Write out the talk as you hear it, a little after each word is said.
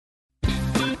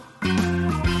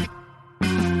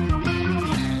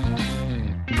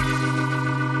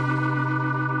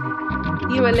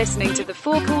You are listening to the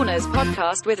Four Corners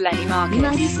podcast with Lenny Marcus. You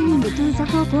are listening to the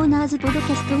Four Corners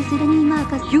podcast with Lenny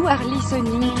Marcus. You are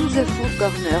listening to the Four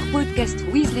Corners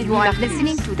podcast with Lenny You are Marcus.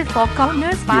 listening to the Four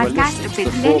Corners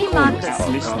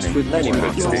podcast with Lenny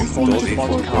Marcus. You are listening to the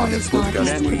Four Corners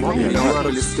podcast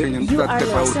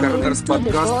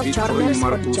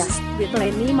with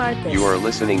Lenny Marcus. You are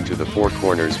listening to the Four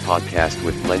Corners podcast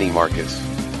with Lenny Marcus.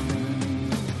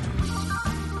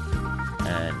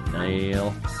 And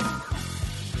Neil.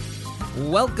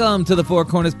 Welcome to the Four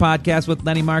Corners podcast with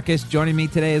Lenny Marcus. Joining me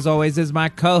today, as always, is my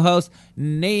co-host,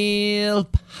 Neil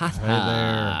Pata.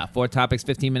 Hi there. 4 topics,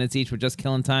 15 minutes each. We're just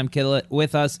killing time. Kill it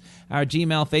with us. Our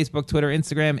Gmail, Facebook, Twitter,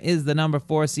 Instagram is the number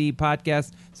 4C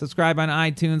podcast. Subscribe on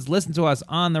iTunes. Listen to us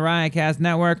on the Riotcast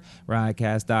Network,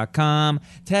 riotcast.com.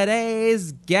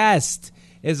 Today's guest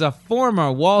is a former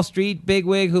Wall Street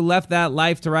bigwig who left that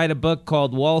life to write a book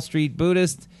called Wall Street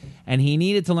Buddhist. And he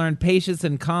needed to learn patience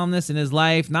and calmness in his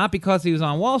life, not because he was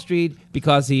on Wall Street,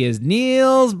 because he is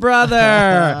Neil's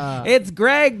brother. It's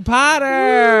Greg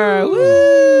Potter.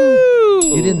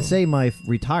 Woo! You didn't say my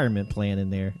retirement plan in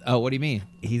there. Oh, what do you mean?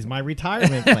 He's my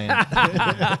retirement plan.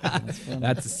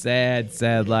 That's a sad,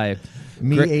 sad life.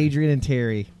 Me, Gre- Adrian, and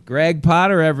Terry. Greg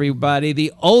Potter, everybody,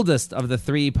 the oldest of the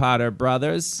 3 Potter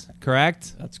brothers,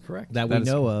 correct? That's correct. That That we is-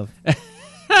 know of.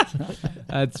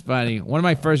 That's funny. One of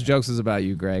my first jokes was about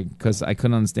you, Greg, because I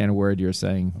couldn't understand a word you were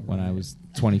saying when I was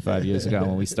 25 years ago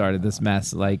when we started this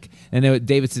mess. David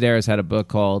Sedaris had a book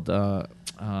called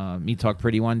Me Talk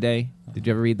Pretty One Day. Did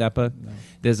you ever read that book? No.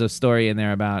 There's a story in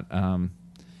there about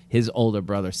his older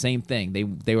brother. Same thing.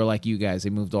 They were like you guys. They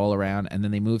moved all around, and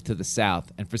then they moved to the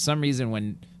South. And for some reason,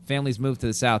 when families move to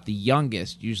the South, the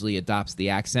youngest usually adopts the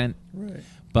accent. Right.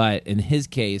 But in his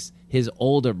case, his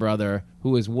older brother, who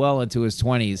was well into his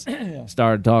 20s,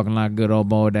 started talking like a good old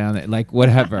boy down there, like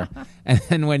whatever. And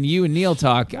then when you and Neil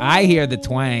talk, I hear the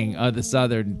twang of the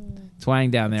southern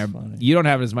twang down there. funny. You don't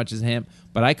have it as much as him,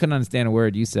 but I couldn't understand a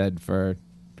word you said for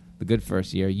the good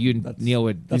first year. Neil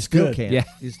would. You That's still good. can't. Yeah.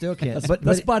 You still can't.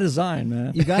 That's by design,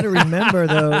 man. you got to remember,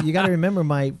 though,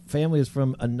 my family is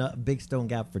from Big Stone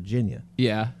Gap, Virginia.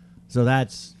 Yeah. So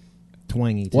that's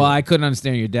twangy, too. Well, I couldn't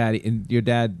understand your daddy. And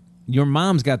your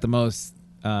mom's got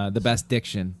the best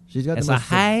diction. She's got the it's most-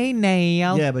 a hey,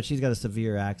 Neil. Yeah, but she's got a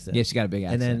severe accent. Yeah, she got a big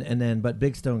accent. And then, but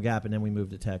Big Stone Gap, and then we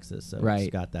moved to Texas, so Right.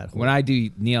 it's got that. When I do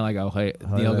Neil, I go, hey,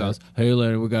 Neil there. goes, hey,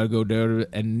 Larry, we got to go down.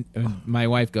 And my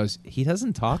wife goes, he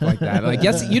doesn't talk like that. Like,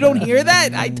 yes, you don't hear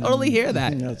that? I totally hear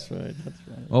that. That's right. That's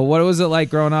right. Well, what was it like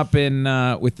growing up in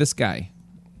with this guy?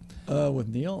 With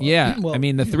Neil? Yeah. Well, I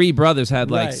mean, the 3 brothers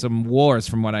had like Right. some wars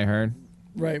from what I heard.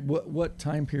 right. What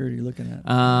time period are you looking at?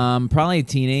 Probably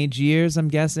teenage years, I'm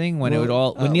guessing, when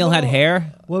Well, when Neil had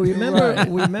hair. Well,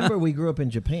 remember we grew up in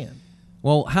Japan.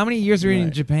 Well, how many years were you in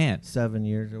Right. Japan? 7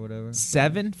 years or whatever.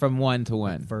 7 from 1 to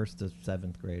when? First to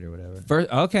 7th grade or whatever. First,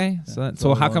 okay. So It's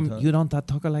a how long come time. you don't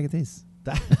talk like this?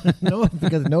 No,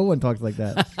 because no one talks like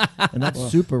that, and that's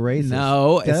super racist.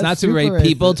 No, it's That's not super racist.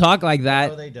 People talk like that.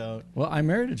 No, they don't. Well, I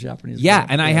married a Japanese Yeah, girl.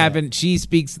 and I haven't. She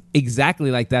speaks exactly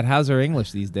like that. How's her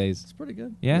English these days? It's pretty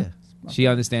good. Yeah, she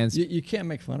understands. You can't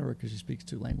make fun of her because she speaks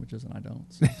 2 languages and I don't.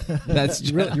 So That's you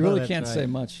true. really, you really That's can't right. say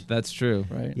much, That's true.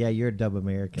 right? Yeah, you're a dub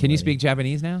American. Can you Lenny. speak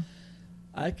Japanese now?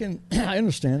 I can. I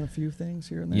understand a few things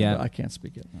here and there. Yeah. But I can't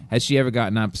speak it. No. Has she ever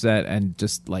gotten upset and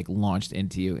just like launched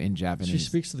into you in Japanese? She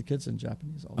speaks to the kids in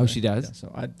Japanese. All Oh, day. she does? Yeah,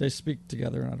 so they speak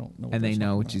together, and I don't know. What and they're they know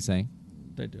talking what about. she's saying.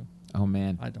 They do. Oh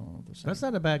man, I don't know what they're saying. That's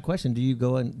not a bad question. Do you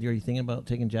go and are you thinking about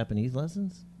taking Japanese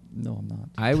lessons? No, I'm not.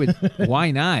 I would.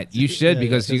 Why not? You should Yeah,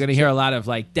 because yeah, you're going to hear a lot of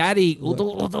like, "Daddy, You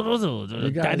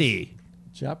guys- daddy."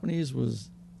 Japanese was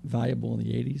valuable in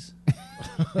the 80s.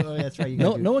 Oh, that's right. You No,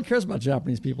 got your- no one cares about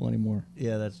Japanese people anymore.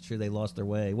 Yeah, that's true. They lost their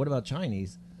way. What about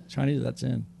Chinese? Chinese, that's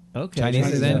in. Okay, Chinese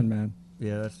Chinese is in. man.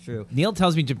 Yeah, that's true. Neil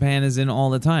tells me Japan is in all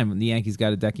the time. The Yankees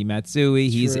got Hideki Matsui.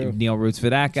 True. Neil roots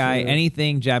for that guy. True.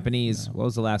 Anything Japanese. What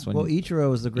was the last one? Well,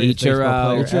 Ichiro is the greatest baseball Ichiro.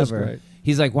 player Ichiro's ever. great.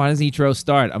 He's like, why doesn't Ichiro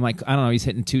start? I'm like, I don't know. He's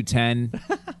hitting 210.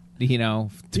 2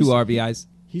 RBIs.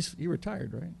 He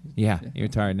retired, right? Yeah, you're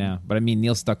retired now. But I mean,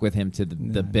 Neil stuck with him to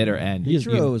the bitter end.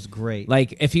 Ichiro is great.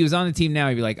 Like, if he was on the team now,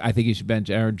 he'd be like, I think you should bench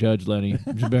Aaron Judge, Lenny.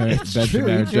 bench true.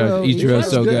 Aaron Judge. He Ichiro's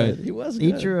was so good. He was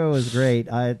good. Ichiro is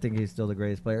great. I think he's still the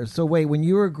greatest player. So wait, when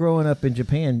you were growing up in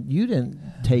Japan, you didn't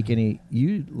take any.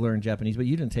 You learned Japanese, but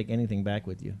you didn't take anything back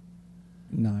with you.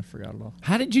 No, I forgot it all.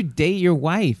 How did you date your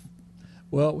wife?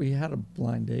 Well, we had a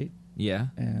blind date, Yeah.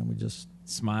 and we just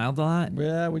Smiled a lot?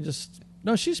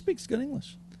 no, she speaks good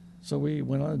English. So we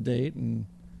went on a date, and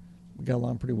we got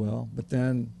along pretty well. But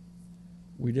then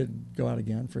we did go out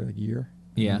again for a year.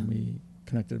 Yeah. And we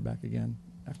connected back again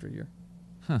after a year.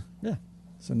 Huh. Yeah.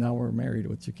 So now we're married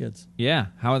with 2 kids. Yeah.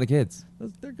 How are the kids?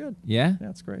 They're good. Yeah. Yeah,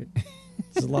 it's great.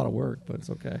 It's a lot of work, but it's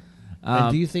okay.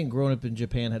 And do you think growing up in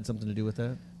Japan had something to do with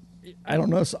that? I don't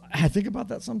know. So I think about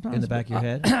that sometimes. In the back of your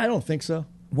head? I don't think so.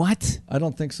 What? I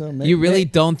don't think so. You really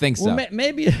don't think so? Well,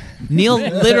 maybe. Neil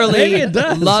literally Maybe it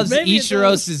does. loves Maybe it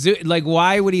Ichiro does. Suzuki. Like,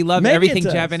 why would he love Maybe everything it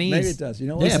does. Japanese? Maybe it does. You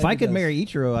know what? Yeah, if Maybe I it could does. marry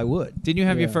Ichiro, I would. Didn't you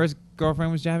have your Yeah. first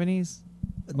girlfriend was Japanese?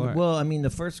 Or- Well, I mean, the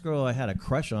first girl I had a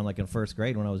crush on, like in first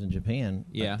grade when I was in Japan,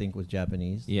 Yeah. I think was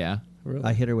Japanese. Yeah. Really?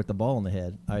 I hit her with the ball in the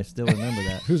head. I still remember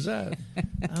that. Who's that?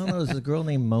 I don't know. There's a girl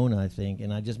named Mona, I think,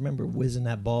 and I just remember whizzing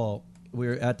that ball. We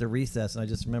were at the recess, and I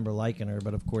just remember liking her,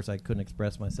 but of course I couldn't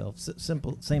express myself.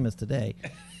 Simple, same as today.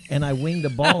 And I winged a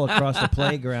ball across the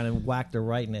playground and whacked her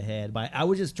right in the head. But I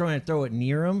was just trying to throw it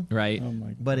near him, Right. Oh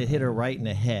my! but it hit her right in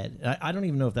the head. I don't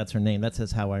even know if that's her name. That's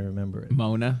just how I remember it.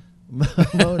 Mona.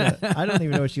 Mona. I don't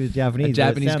even know if she was Japanese. A but it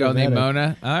Japanese sounded girl named better.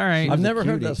 Mona. All right. She was I've a never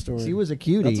heard cutie. that story. She was a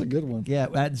cutie. That's a good one. Yeah, at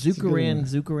a good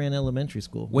Zukaran Elementary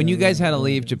School. When you guys had to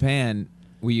leave Japan,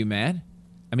 were you mad?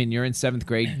 I mean, you're in 7th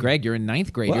grade. Greg, you're in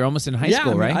 9th grade. Well, You're almost in high yeah,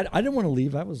 school, I mean, right? I didn't want to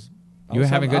leave. I was having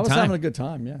a good I was time. having a good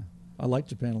time. Yeah, I liked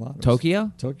Japan a lot. It was-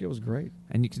 Tokyo? Tokyo was great.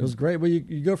 And It was great. Well,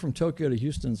 you go from Tokyo to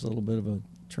Houston. It's a little bit of a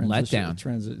transition.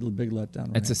 Letdown. A big letdown.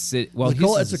 Right? It's a city. Well, it's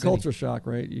Houston's a city. culture shock,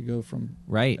 right? You go from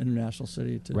Right. international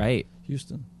city to Right.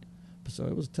 Houston. So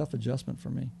it was a tough adjustment for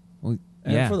me Well,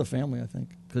 and yeah. for the family. I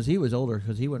think because he was older,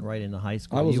 because he went right into high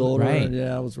school. I was He older. Right.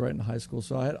 Yeah, I was right in high school.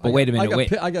 So I. But wait a minute,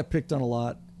 wait. I got picked on a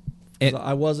lot. 'Cause It-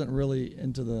 I wasn't really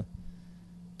into the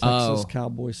Texas Oh.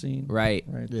 cowboy scene. Right.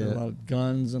 Right. Yeah. There were a lot of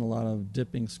guns and a lot of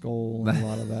dipping skull and a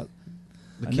lot of that.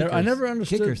 I kickers. never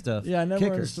understood Kicker stuff. Yeah, I never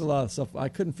Kickers. understood a lot of stuff. I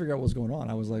couldn't figure out what was going on.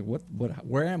 I was like, "What?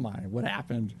 Where am I? What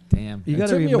happened?" Damn. You It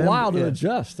gotta took me a remember- while to yeah.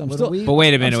 adjust. I'm When still. we- But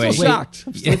wait a I'm minute, still wait. shocked.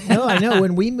 I'm still- No, I know.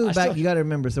 When we moved I back, still- you got to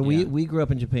remember. So Yeah. we grew up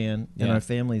in Japan, and Yeah. our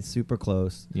family's super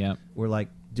close. Yeah. We're like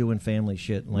doing family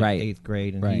shit in like Right. 8th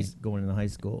grade, and Right. he's going into high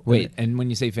school. Wait, and when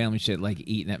you say family shit, like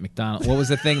eating at McDonald's, what was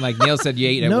the thing? Like Neil said, you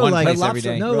ate at No, one like place Red every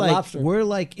day. No, Red like Lobster. we're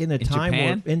like in a time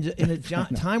Japan? warp. In a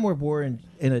time warp, we're in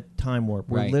a time warp.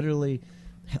 We're Right. literally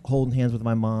holding hands with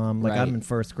my mom. Like Right. I'm in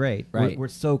 1st grade. Right. We're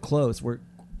so close. We're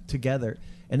together,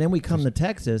 and then we come to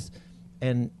Texas,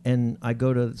 and I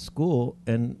go to school,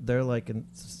 and they're like in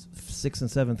 6th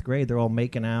and 7th grade. They're all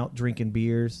making out, drinking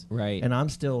beers, Right. And I'm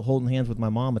still holding hands with my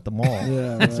mom at the mall.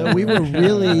 Yeah, right. So we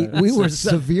were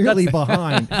severely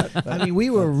behind. I mean, we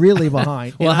were really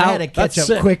behind. Well, and I how- had to catch that's up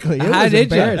sick. quickly. It How was did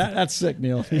you? embarrassing. That's sick,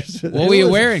 Neil. What were you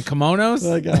wearing?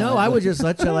 Kimonos? No, I was just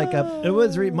such a like a. It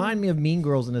was remind me of Mean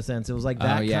Girls in a sense. It was like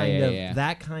that yeah, kind yeah, of yeah.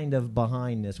 that kind of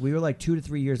behindness. We were like 2 to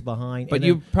 3 years behind. But and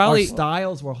you then probably- our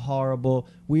styles were horrible.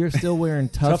 We were still wearing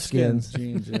tough skins.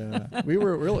 jeans. Yeah, we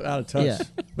were really out of touch. Yeah.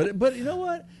 But you know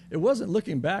what? It wasn't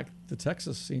looking back. The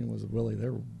Texas scene was really they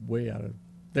were way out of.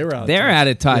 They were out. They're of touch. out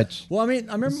of touch. Well, I mean,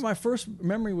 I remember my first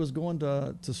memory was going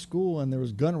to school and there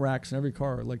was gun racks in every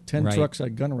car. Like 10 Right. trucks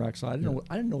had gun racks. So I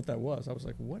didn't know what that was. I was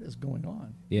like, what is going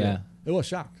on? Yeah. It was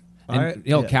shocked. And,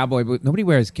 Yeah. cowboy boots. Nobody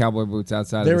wears cowboy boots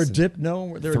outside They of were this. they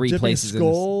were 3 dipping places in this-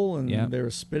 skull and yeah. they were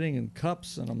spitting in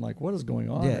cups and I'm like, what is going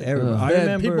on? Yeah, They everybody- I had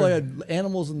remember- people had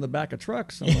animals in the back of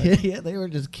trucks. I'm like, Yeah, they were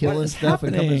just killing is stuff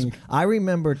and coming. happening? I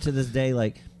remember to this day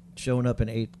like showing up in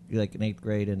 8th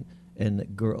grade and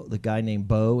the guy named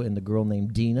Bo and the girl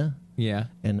named Dina. Yeah.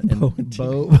 And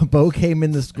Bo came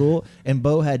into school and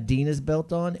Bo had Dina's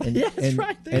belt on and Yeah, that's and,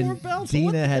 right. They and wore belts. What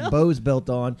Dina the had hell? Bo's belt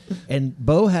on and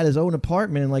Bo had his own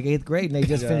apartment in like 8th grade and they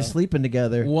just Yeah. finished sleeping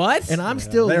together. What? And I'm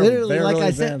still They were- literally they were like really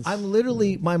I said advanced. I'm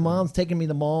literally my mom's taking me to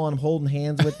the mall and I'm holding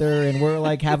hands with her and we're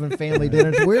like having family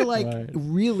dinners. We're like Right.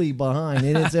 really behind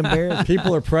and it's embarrassing.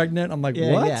 people are pregnant. I'm like,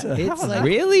 Yeah, what? yeah. the It's hell? like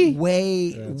Really?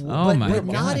 way, Oh my but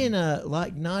not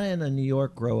God. in a New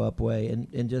York grow up way,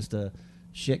 and just a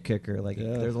shit kicker. Like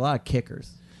Yeah. there's a lot of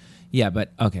kickers, Yeah,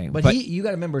 but okay. but you got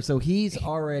to remember. So he's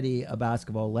already a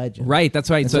basketball legend, Right, that's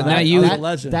right. And So now that- you that-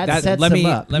 legend. that sets let him me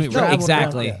up. let me He's traveled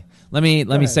exactly. around. Let me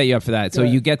ahead. set you up for that. So Go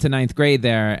ahead. you get to 9th grade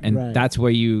there, and Right. that's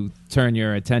where you turn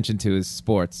your attention to is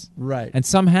sports. Right. And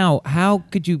somehow, how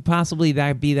could you possibly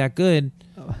be that good?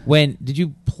 When did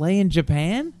you play in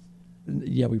Japan?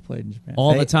 Yeah, we played in Japan.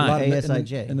 All the A time. lot of-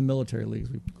 ASIJ. in the military leagues.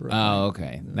 We grew up. Oh,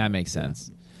 okay, that makes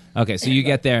sense. Okay, so you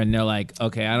get there and they're like,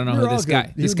 okay, I don't know We who were all this good.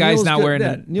 guy. This Neil guy's was not good. wearing.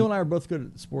 Yeah, Neil and I are both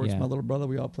good at sports. Yeah. My little brother,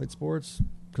 we all played sports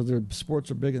because their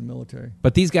sports are big in the military.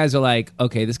 But these guys are like,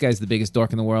 okay, this guy's the biggest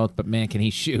dork in the world, but man, can he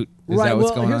shoot? Is that what's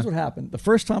well, going here's on? what happened. The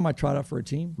first time I tried out for a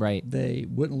team, Right. they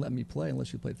wouldn't let me play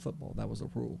unless you played football. That was a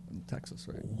rule in Texas,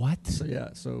 right? What? So yeah,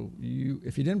 so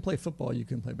if you didn't play football, you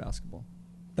couldn't play basketball.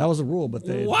 That was a rule, but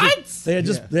they What? they had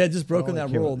just broken Only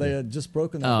that kid rule. would- They had just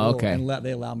broken that Oh, rule okay. and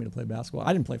they allowed me to play basketball.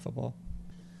 I didn't play football.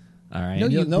 All right. No,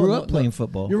 you grew up playing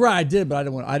football. You're right, I did, but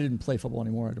I didn't play football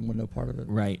anymore. I didn't want no part of it.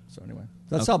 Right. So anyway,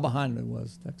 that's how behind it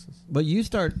was, Texas. But you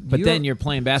start. But then you're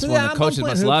playing basketball, and the coaches I'm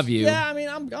playing must hoops. love you. Yeah, I mean,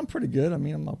 I'm pretty good. I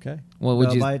mean, I'm okay. What would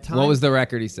Well, you? by the time- What was the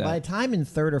record he said? By the time in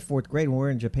 3rd or 4th grade, when we're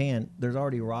in Japan, there's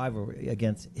already a rivalry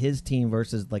against his team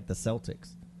versus like the Celtics.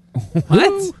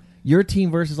 What? Your team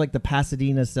versus like the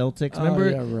Pasadena Celtics. Remember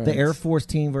yeah, right. the Air Force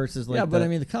team versus like yeah, but the- I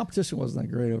mean, the competition wasn't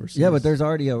that great overseas. yeah, but there's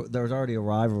already a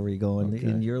rivalry going, Okay.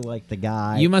 and you're like the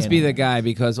guy. You must and- be the guy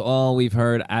because all we've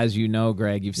heard, as you know,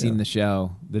 Greg, you've seen Yeah. the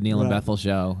show, the Neil and Right. Bethel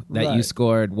show, that you Right.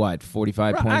 scored,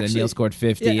 45 Right, points, and actually- Neil scored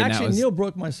 50. Yeah, and actually, that was, Neil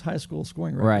broke my high school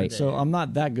scoring record. Right. So I'm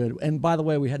not that good. And by the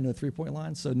way, we had no 3-point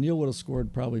line, so Neil would have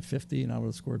scored probably 50, and I would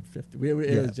have scored 50. It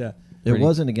was, It Pretty-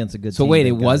 wasn't against a good so team. wait, it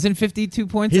thank God. wasn't 52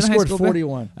 points he in high scored school? Greg?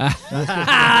 41.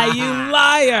 You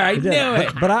liar. I He knew did.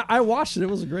 it. But I watched it. It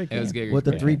was a great game. It was good. With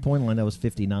the Yeah. 3-point line, that was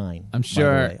 59. I'm by the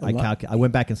sure- way. I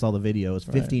went back and saw the video. It was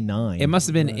 59. It must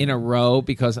have been in a row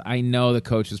because I know the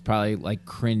coach was probably like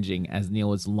cringing as Neil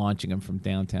was launching him from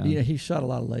downtown. Yeah, he shot a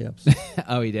lot of layups.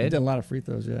 Oh, he He did? did a lot of free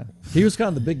throws, yeah. He was kind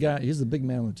of the big guy. He's the big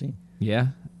man on the team. Yeah,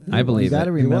 I believe You got to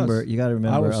it. remember. was. You got to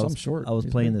remember. I was short. I was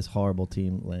He's playing big. this horrible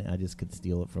team. I just could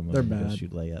steal it from them. They're and go bad.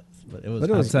 shoot layups, but it was. But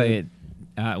it I'll was tell you,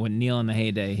 when Neil in the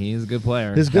heyday, he's a good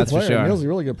player. He's a good That's player. for sure. Neil's a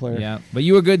really good player. Yeah, but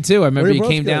you were good too. I remember We you were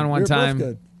both came down good. one We were both time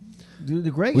good. Dude,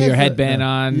 the Greg with your has headband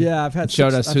on. Yeah, I've had and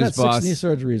showed six, us I've who's had boss. 6 knee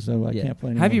surgeries, so I Yeah. can't play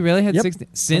anymore. Have you really had Yep. 6 I'm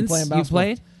since playing you basketball.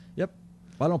 played? Yep.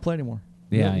 I don't play anymore.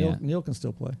 Yeah, Neil, yeah. Neil can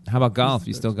still play. How about golf? You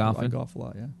He's- still I golfing? golf a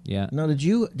lot, yeah. Yeah. No,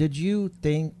 did you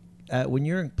think when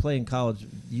you're playing college,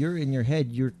 you're in your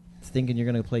head, you're thinking you're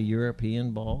going to play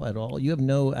European ball at all? You have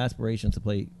no aspirations to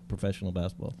play professional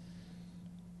basketball.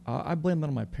 I blame that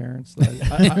on my parents.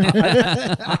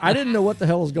 I didn't know what the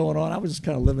hell was going on. I was just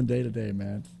kind of living day to day,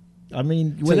 man. I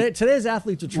mean, wait, Today's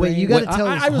athletes are trained. wait, you got to tell.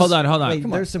 I was- Hold on. Wait,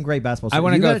 Come on. there's some great basketball. I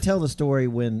wanna You go got to tell the story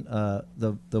when the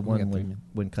one got 3 when minutes.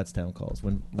 when Cutstown calls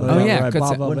when Oh, yeah, right,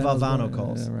 Cuts- Bob when Valvano's Valvano brother.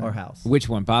 calls Yeah, right. our house. Which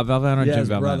one, Bob Valvano or Yeah, Jim his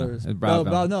Valvano? brothers. His Bob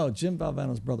Valvano. No, Jim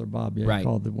Valvano's brother Bob. Yeah, Right. he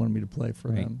called. Wanted me to play for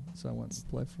Right. him, so I went to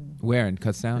play for him. Where in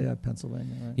Cutstown? Yeah,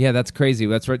 Pennsylvania. Right. Yeah, that's crazy.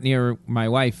 That's right near my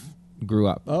wife grew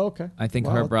up. Oh, okay. I think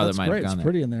Wow, her brother that's might have great. gone It's there.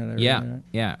 pretty in there. and Yeah, everything, right?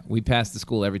 yeah. We pass the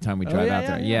school every time we Oh, drive yeah, out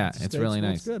there. yeah, Yeah, yeah. it's States really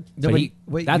school's nice. good. No, But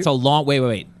but- wait, that's you- a long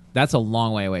wait. That's a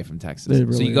long way away from Texas. It so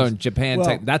really you go is. in Japan.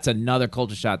 Well- That's another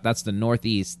culture shock. That's the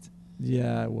Northeast.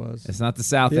 Yeah, it was. It's not the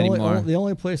South the anymore. the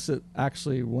only place that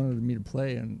actually wanted me to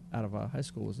play in out of high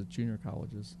school was at junior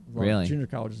colleges. Well, Really? Junior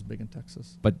college is big in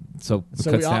Texas. But so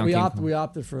So Kutztown we came-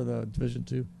 opted for the Division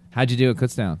II. How'd you do at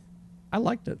Kutztown? I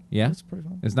liked it. Yeah? It was pretty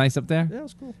fun. It's nice up there. Yeah, it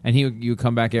was cool. And you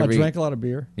come back every. I drank a lot of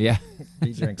beer. Yeah.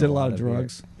 He drank Did a lot of beer.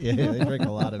 drugs. Yeah, they drink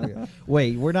a lot of beer.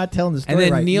 Wait, we're not telling the story And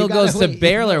then right. Neil You gotta- goes to wait.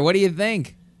 Baylor. What do you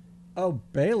think? Oh,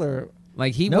 Baylor.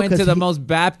 Like he No, went to 'cause the he- most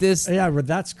Baptist. Yeah, but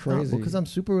that's crazy. Because I'm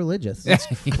super religious.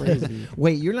 crazy.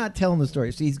 Wait, you're not telling the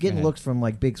story. So he's getting ahead. looks from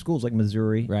like big schools like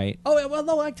Missouri. Right. Oh, yeah, well,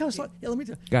 no, I tell you. Yeah, let me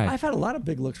tell you. Go ahead. I've had a lot of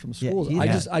big looks from Yeah, schools. he's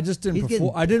I had- just didn't he's perform.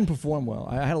 getting- I didn't perform well.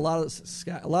 I had a lot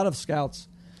of scouts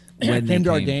When they came to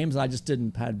our came. games. I just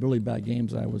had really bad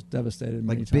games. I was devastated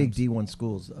many Like big times. D1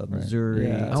 schools of Right. Missouri,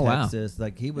 Yeah. Oh, wow. Texas.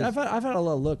 Like he was. I've had a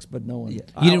lot of looks, but no one. Yeah.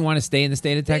 You didn't want to stay in the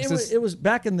state of It Texas. was, it was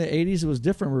back in the '80s. It was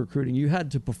different recruiting. You had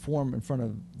to perform in front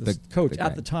of the coach the guy.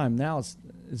 at the time. Now it's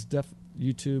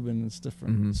YouTube and it's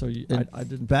different. Mhm. So And I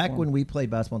didn't. back perform. when we played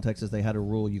basketball in Texas, they had a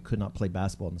rule you could not play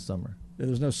basketball in the summer. there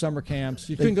was no summer camps.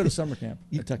 You couldn't go to summer camp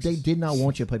in Texas. They did not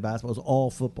want you to play basketball. It was all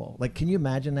football. Like, can you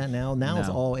imagine that now? Now it's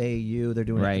No. all AAU. They're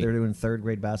doing Right. they're doing third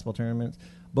grade basketball tournaments.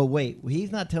 But wait,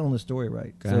 he's not telling the story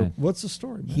right. Go so ahead. What's the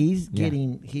story? Man? he's Yeah.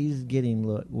 getting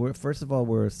look. We're first of all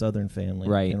we're a Southern family,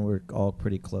 Right. And we're all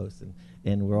pretty close,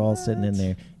 and we're all sitting in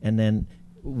there, and then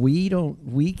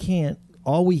we can't.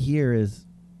 All we hear is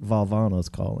Valvano's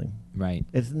calling. Right.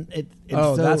 It's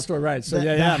Oh, so that story, right. So, the,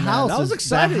 yeah, the yeah, man. house That was is,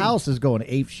 exciting. The house is going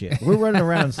ape shit. We're running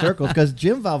around in circles because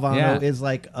Jim Valvano Yeah. is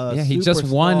like a Yeah, he just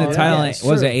won the superstar. title. Yeah, was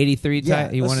sure. it 83?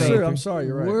 Yeah, He won That's an true. 83? I'm sorry,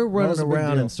 you're right. We're That running was a big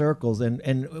around deal. in circles,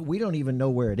 and we don't even know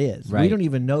where it is. We Right. don't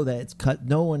even know that it's cut.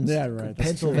 No one's Yeah, right. That's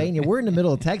Pennsylvania. We're in the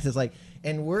middle of Texas, like,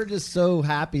 and we're just so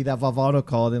happy that Valvano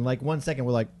called. And like 1 second,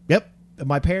 we're like, "Yep." And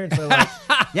my parents are like,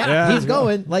 "Yeah, he's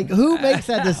going." Like, who makes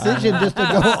that decision just to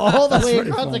go all the way pretty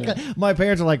across funny. the country? My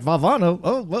parents are like, "Valvano?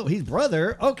 Oh, well, he's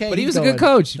brother. Okay." But he he's was a good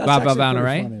going." coach, That's Bob actually Valvano, pretty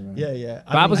right? funny, man. Yeah, yeah.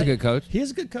 I Bob mean, was a good coach. He is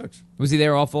a good coach. Was he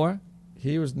there all four?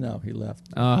 He was he left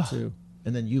Oh. too.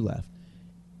 And then you left.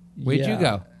 Where'd you Yeah.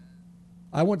 go?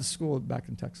 I went to school back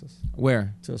in Texas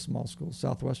Where? to a small school,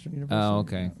 Southwestern University. Oh,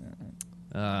 okay.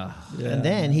 Yeah, And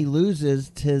then man. he loses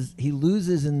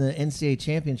in the NCAA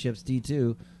championships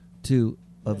D2 to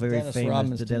a very Dennis famous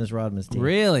Rodman's to team. Dennis Rodman's team.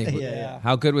 Really? Yeah.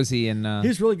 How good was he in?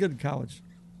 He's really good in college.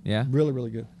 Yeah. Really,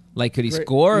 really good. Like, could he Great.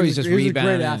 score, or He he's was- just he was a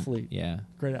rebounding? great athlete. Yeah.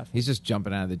 Great athlete. He's just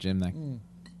jumping out of the gym. Like,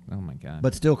 oh my god.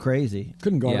 But still crazy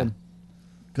Couldn't guard Yeah. him.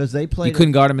 because they played. you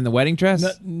couldn't guard him in the wedding dress.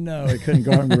 No, he couldn't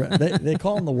guard him. They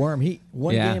call him the Worm.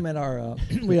 One Yeah. game at our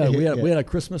we had a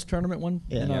Christmas tournament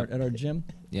Yeah. at our gym,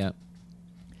 Yeah.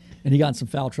 and he got in some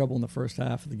foul trouble in the first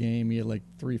half of the game. He had like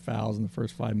 3 fouls in the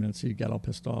first 5 minutes. He got all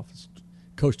pissed off. His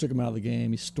coach took him out of the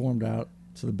game. He stormed out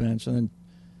to the bench and then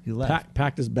He left.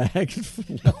 packed his bag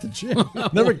and left the gym.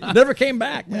 never came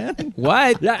back, man.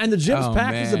 What? Yeah, and the gym's Oh,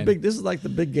 packed. man. This is like the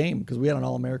big game because we had an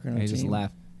All-American on He our just team.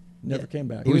 left. Never came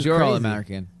back. Who was was your crazy.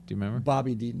 All-American? Do you remember?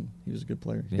 Bobby Deaton. He was a good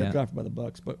player. He Yeah. got drafted by the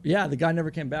Bucks. But yeah, the guy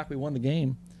never came back. We won the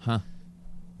game. Huh.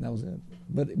 And that was it.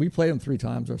 But we played him 3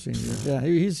 times our senior year. Yeah,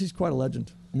 he's quite a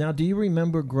legend. Now, do you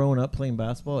remember growing up playing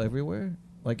basketball everywhere,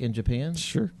 like in Japan?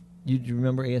 Sure. You do you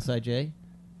remember ASIJ?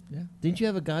 Yeah. Didn't you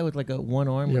have a guy with like a one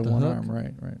arm Yeah, with a one hook arm.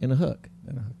 Right. and a hook?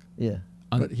 And a hook. Yeah.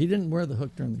 But he didn't wear the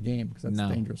hook during the game because that's No.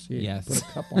 dangerous. He Yes. put a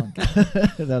cup on.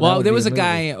 Well, there was a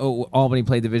guy. Albany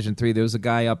played Division III. There was a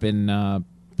guy up in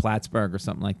Plattsburgh or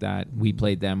something like that. We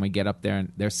played them. We get up there,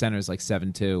 and their center's like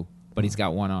 7'2", but he's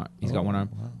got one arm. He's got one arm.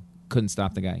 Wow. Couldn't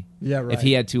stop the guy. Yeah, right. If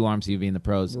he had 2 arms, he'd be in the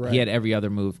pros. Right. He had every other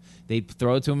move. They'd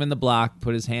throw it to him in the block,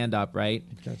 put his hand up, right?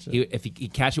 Catch it. If he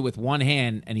catch it with one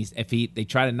hand, and they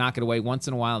try to knock it away once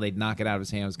in a while, they'd knock it out of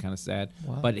his hand. It was kind of sad.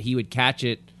 Wow. But he would catch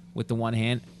it with the one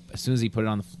hand. As soon as he put it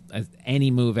on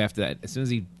any move after that, as soon as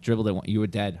he dribbled it, you were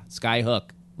dead. Sky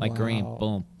hook, like Wow. Kareem.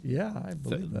 Boom. Yeah, I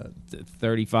believe that.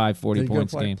 35, 40 Did he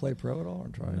points go game. play pro at all or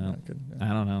try? No. Not good. I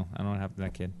don't know. I don't know what happened to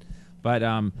that kid. But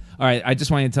all right, I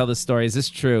just wanted to tell this story. Is this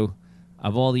true?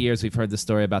 Of all the years we've heard the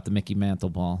story about the Mickey Mantle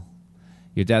ball.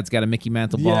 Your dad's got a Mickey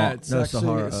Mantle ball. Yeah, it's No, actually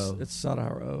Sahara it's, O. it's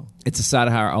Sahara O. It's a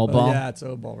Sadahara O ball. Yeah, it's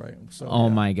O ball, right? So, Oh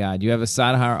yeah. my God! You have a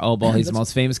Sadahara O ball. He's the That's-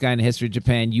 most famous guy in the history of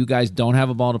Japan. You guys don't have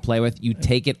a ball to play with. You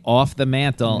take it off the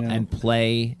mantle Yeah. and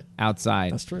play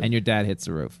outside. That's true. And your dad hits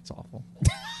the roof. It's awful.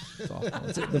 It's awful.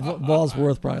 The ball's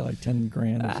worth probably like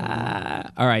 $10,000 or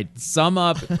something. All right, sum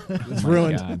up. It's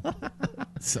ruined.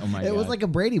 Oh my It God! was like a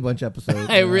Brady Bunch episode.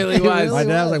 It really was. My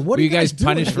dad was like, "What Were are you guys doing?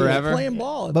 punished He was forever? Playing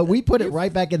ball, But we put it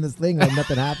right back in this thing like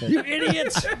nothing happened. you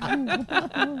idiots!"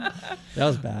 That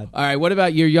was bad. All right, what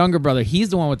about your younger brother? He's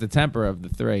the one with the temper of the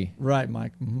 3. Right,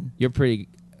 Mike. Mm-hmm. You're pretty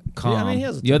calm. Yeah, I mean, he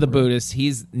has a You're the temper. Buddhist.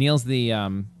 Neil's the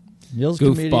Neil's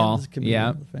comedian, goofball. is a comedian Yeah,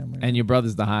 of the family. and your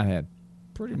brother's the hothead.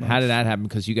 Pretty much. How did that happen?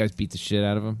 Because you guys beat the shit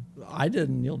out of him. I did,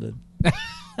 and Neil did.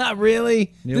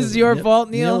 Really? Neil's- This is your fault,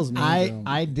 Neil. Neil's mean to him.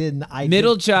 I didn't.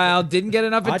 Middle child didn't get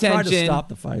enough I attention. tried to stop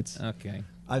the fights. Okay,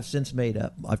 I've since made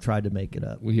up. I've tried to make it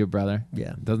up. with your brother.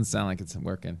 Yeah. Doesn't sound like it's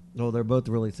working. Well, they're both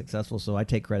really successful, so I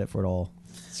take credit for it all.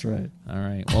 That's right. All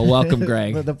right. Well, welcome,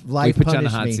 Greg. But the we life put you on the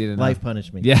punished hot me. seat enough. Life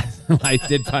punished me. Yeah, life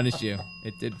did punish you.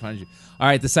 It did punish you. All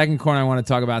right, the second corner I want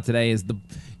to talk about today is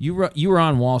you were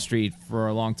on Wall Street for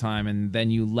a long time, and then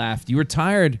you left. You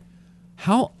retired.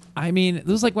 How? I mean, it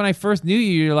was like when I first knew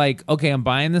you. You're like, okay, I'm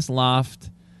buying this loft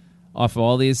off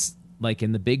all these, like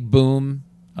in the big boom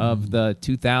of the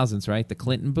 2000s, right? The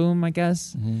Clinton boom, I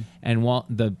guess. And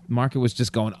the market was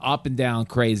just going up and down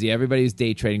crazy. Everybody was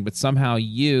day trading, but somehow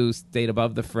you stayed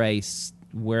above the fray.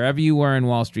 Wherever you were in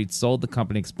Wall Street, sold the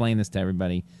company, explained this to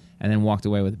everybody, and then walked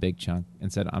away with a big chunk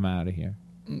and said, I'm out of here.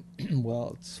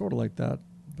 Well, it's sort of like that,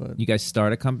 but You guys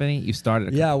start a company? You started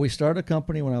a company yeah, we started a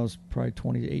company when I was probably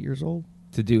 28 years old.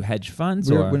 to do hedge funds?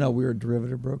 We or were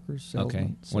derivative brokers. Salesmen.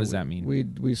 Okay. What does that mean?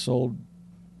 We sold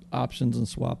options and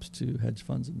swaps to hedge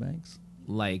funds and banks.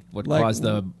 Like what Like- caused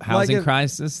the like housing if-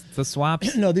 crisis, the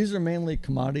swaps? No, these are mainly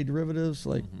commodity derivatives,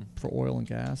 like Mm-hmm. for oil and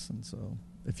gas. And so,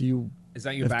 if you Is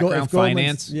that your if background, if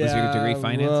Goldman's- finance? Was your degree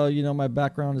finance? Well, my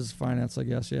background is finance, I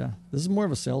guess. Yeah, this is more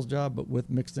of a sales job, but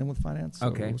mixed in with finance. So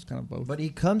Okay. it was kind of both. But he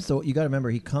comes to. You got to remember,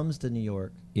 he comes to New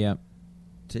York. Yeah.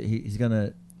 He's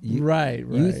gonna. Right.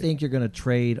 You think you're gonna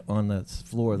trade on the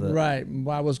floor? Right.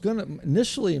 Well, I was gonna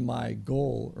initially. My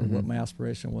goal or Mm-hmm. what my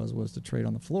aspiration was to trade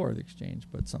on the floor of the exchange,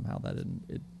 but somehow that didn't.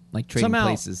 It Like trading somehow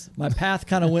places. my path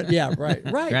kind of went. Yeah. Right.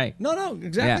 Right. Right. No.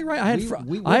 Exactly Yeah. right. I had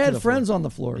We went I to had the friends floor. on the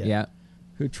floor. Yeah.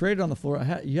 Who traded on the floor.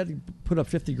 You had to put up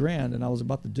 $50,000, and I was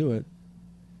about to do it,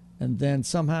 and then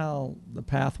somehow the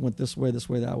path went this way,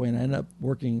 that way, and I ended up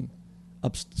working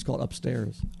it's called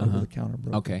upstairs, over the counter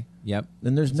broker. Okay. Yep.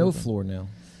 Then there's no okay. floor now.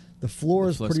 The floor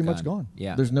is Floor's pretty much gone.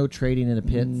 Yeah. There's no trading in the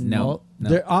pits. No. No.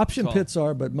 Their option It's all- pits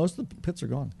are, but most of the pits are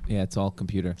gone. Yeah, it's all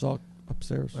computer. It's all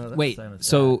upstairs. Wait,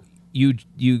 so you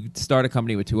start a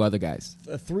company with 2 other guys.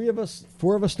 4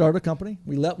 of us started a company.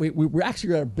 We actually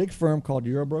got a big firm called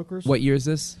Eurobrokers. What year is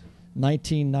this?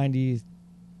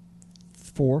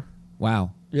 1994.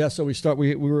 Wow. Yeah, so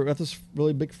we were at this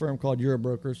really big firm called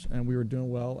Eurobrokers, and we were doing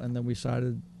well, and then we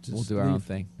decided to We'll just do our own leave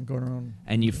thing. and go on our own.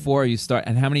 And you start.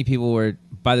 And how many people were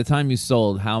by the time you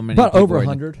sold? How many? About people over were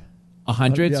 100.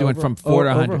 100. Yeah, So you went over- from 4 to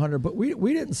over 100. 100. But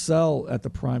we didn't sell at the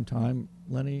prime time,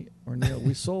 Lenny or Neil.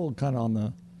 We sold kind of on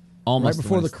the Almost right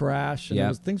before when the it's- crash, and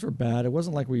Yep. things were bad. It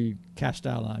wasn't like we cashed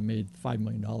out and I made $5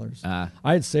 million. Ah.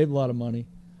 I had saved a lot of money.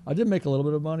 I did make a little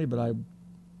bit of money, but I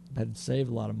had saved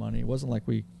a lot of money. It wasn't like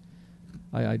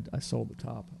I sold the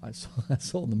top. I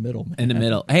sold in the middle, man. In the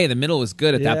middle. Hey, the middle was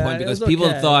good at that Yeah, point it because was people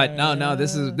okay. thought, no,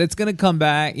 it's going to come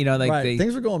back. You know, like right. they.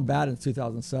 Things were going bad in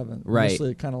 2007. Right.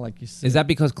 Mostly kind of like you said. Is that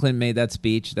because Clinton made that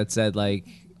speech that said like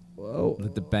Whoa.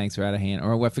 that the banks are out of hand,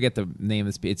 or I forget the name of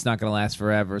the speech? It's not going to last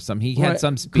forever. He had Right.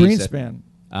 some speech. that- Greenspan.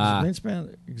 Ah.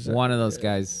 Greenspan. Exactly. One of those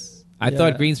guys. I Yeah.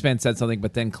 thought Greenspan said something,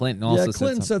 but then Clinton also Yeah,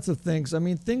 Clinton said something. said some things. I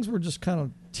mean, things were just kind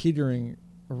of teetering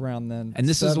around then. And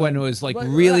this is when it was like But,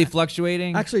 really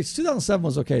fluctuating. Actually, 2007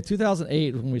 was okay.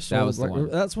 2008 when we sold. was the one.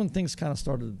 That's when things kind of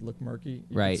started to look murky.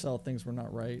 You Right. could sell things were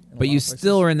not right. in a But lot you of places.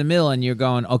 still are in the middle, and you're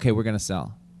going, okay, we're going to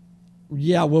sell.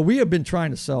 Yeah, well, we have been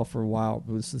trying to sell for a while.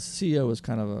 But the CEO was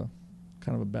kind of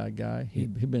a bad guy.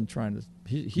 He'd been trying to.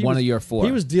 He One was, of your four.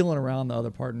 He was dealing around the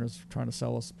other partners, trying to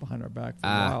sell us behind our back for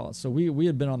Ah. a while. So we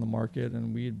had been on the market,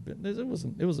 and we had been.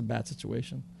 It was a bad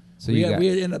situation. So we you had, got- we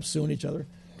had ended up suing each other.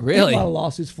 Really? A lot of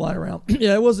lawsuits flying around.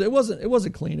 Yeah, it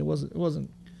wasn't clean. It wasn't.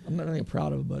 I'm not really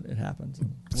proud of it, but it happens.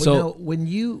 So- Well, now, when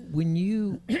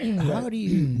you how do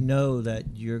you know that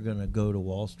you're going to go to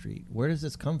Wall Street? Where does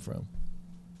this come from?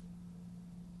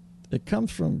 It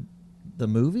comes from. The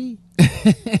movie?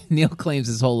 Neil claims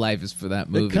his whole life is for that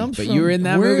movie. It comes but from you were in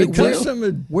that where- movie where-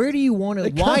 too. Where do you want to?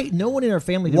 It Why? comes- No one in our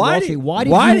family did Why Wall do Street. you, Why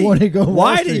did you want to go? Why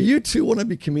Wall do Street? you two want to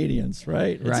be comedians?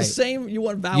 Right? It's Right. the same. You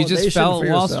want validation You just fell for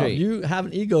at Wall yourself. Street. You have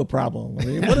an ego problem. I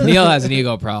mean, what is Neil has an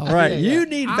ego problem. right? You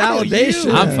need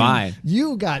validation. I'm fine.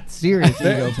 You got serious ego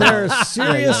There are problems.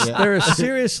 serious. Yeah. There are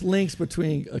serious links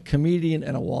between a comedian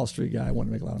and a Wall Street guy. I want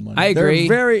to make a lot of money. I agree.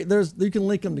 You can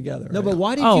link them together. No, right? but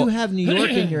why did Oh. you have New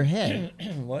York in your head?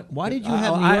 What? Why did you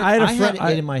have New York? I had a friend.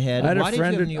 it in my head. I had Why a did you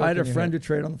friend. have New York I had a in your friend head? who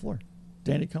traded on the floor.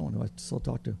 Danny Cohen, who I still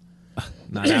talk to.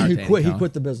 Not our He Danny quit. He Cohen.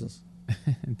 quit the business.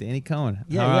 Danny Cohen.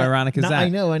 Yeah, How yeah. ironic is No, that? I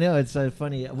know. It's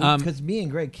funny Um, because me and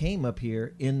Greg came up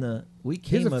here we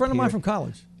came He's a up friend of mine here, from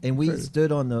college. and we Trader.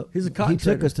 stood on the. He's a cotton He took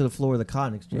trader. us to the floor of the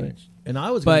cotton exchange, Right. and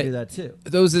I was going But to do that too.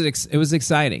 It was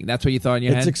exciting. That's what you thought in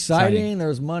your head? It's exciting.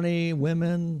 There's money,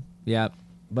 women. Yeah.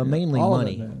 But mainly all of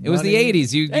money. it, man. It was the Money.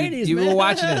 80s. You 80s, were man.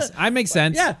 watching this. I make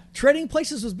sense. Yeah, trading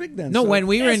places was big then. No, so when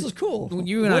we were this in, was cool. when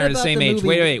you and What I are the about same the age. movie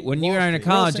Wait. When you Wall were in Street?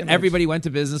 college, We're the same everybody went to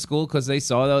business school because they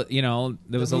saw there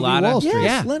was a movie lot Wall of Street.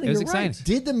 yeah. Lenny, it was you're exciting. right.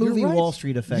 Did the You're movie right. Wall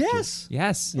Street affect you? Yes,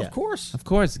 Yes, of course. of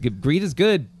course. Greed is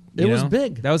good. It you was know?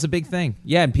 big. That was a big thing.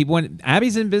 Yeah, and people went.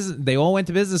 Abby's in business. They all went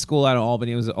to business school out of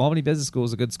Albany. It was Albany Business School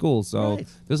was a good school. So Right.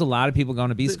 there's a lot of people going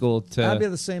to B school to. Abby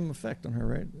had the same effect on her,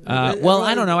 right? Well,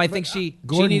 I don't know. I think she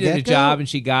Gordon needed a Gekko? job, and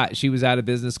she was out of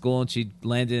business school, and she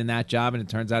landed in that job, and it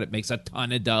turns out it makes a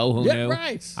ton of dough. Who Yeah, knew?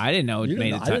 right. I didn't know it You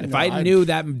made a didn't know. I ton. didn't If know. I knew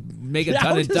that make a Yeah, I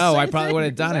ton was of the dough, I same probably thing. would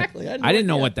have done Exactly. it. I I didn't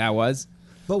know yeah. what that was.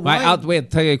 But My, why? I'll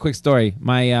tell you a quick story.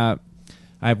 I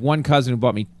have one cousin who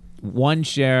bought me one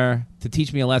share to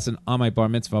teach me a lesson on my bar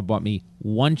mitzvah. Bought me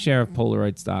one share of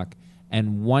Polaroid stock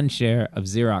and one share of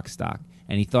Xerox stock,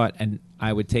 and he thought, and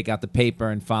I would take out the paper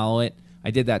and follow it. I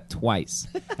did that twice,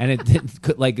 and it didn't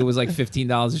it was like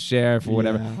 $15 a share for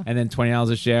whatever, Yeah. and then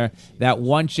 $20 a share. That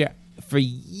one share for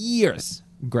years,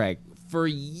 Greg. For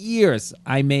years,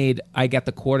 I got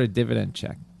the quarter dividend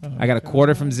check. I got a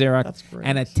quarter from Xerox That's great.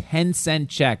 and a 10-cent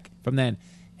check from then.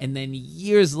 And then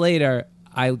years later,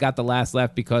 I got the last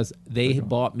left because they had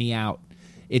bought me out.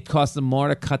 It cost them more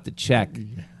to cut the check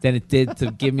than it did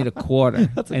to give me the quarter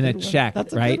in a check,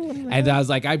 That's a right? good one, man. And I was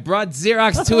like, I brought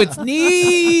Xerox to its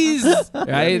knees,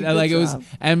 right? And like it was, job.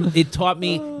 and it taught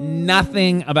me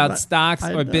nothing about stocks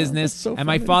I or know. business. That's so and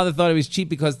my funny. father thought it was cheap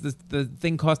because the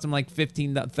thing cost him like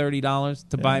 $30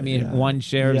 to buy me yeah. one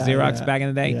share of Yeah, Xerox yeah, back in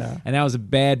the day. yeah. And that was a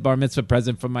bad bar mitzvah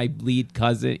present from my lead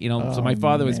cousin. You know, so Oh, my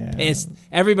father was man. pissed.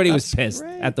 Everybody was That's pissed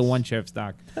great. at the one share of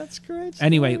stock. That's great.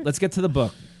 Anyway, story. let's get to the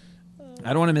book. I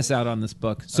don't want to miss out on this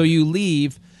book. So you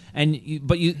leave,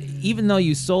 but even though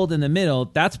you sold in the middle,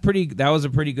 that was a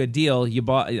pretty good deal.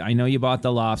 I know you bought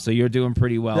the loft, so you're doing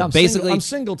pretty well. Yeah, Basically, I'm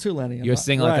single too, Lenny. You're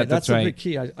single, Right, that's a right. big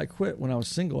key. I quit when I was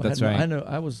single. That's I right. know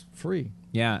I was free.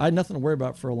 Yeah. I had nothing to worry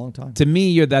about for a long time. to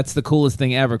me, that's the coolest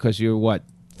thing ever because you're what?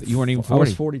 You weren't even 40. I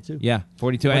was 42. Yeah,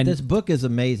 42. But And this book is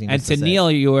amazing. and just to say.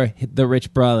 Neil, you were the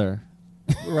rich brother.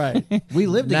 Right. We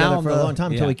lived Now together I'm for a the long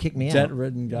time until Yeah. he kicked me out.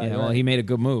 Debt-ridden guy. Yeah, right. well, he made a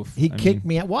good move. He I kicked mean,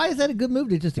 me out. Why is that a good move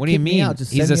to just What do you kick me mean? out?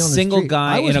 Just He's send a me on the single street?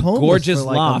 guy I was in a homeless gorgeous for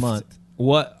like loft. A month.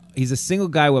 What? He's a single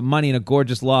guy with money in a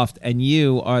gorgeous loft, and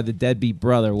you are the deadbeat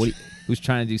brother who's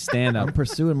trying to do stand I'm up.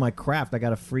 pursuing my craft. I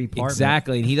got a free partner.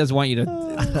 Exactly, and he doesn't want you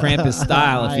to cramp his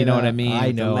style, if you know what I mean. I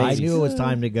with the know. I ladies. knew it was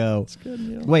time to go. Good,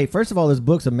 Neil. Wait, first of all, this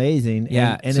book's amazing.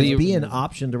 Yeah, and so it's you- being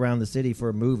optioned around the city for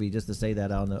a movie. Just to say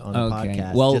that on the Okay.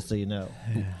 podcast, Well- just so you know.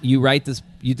 You write this.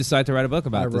 You decide to write a book I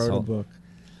about this wrote a whole. book.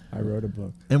 I wrote a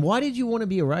book. And why did you want to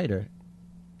be a writer?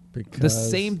 Because The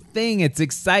same thing. It's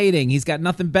exciting. He's got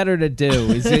nothing better to do.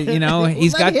 He's he's Well,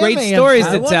 got let great him stories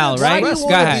answer. to tell, Why right? do you Go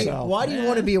wanna ahead. be- Why do you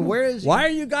want to be? Where is? Why are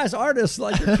you guys artists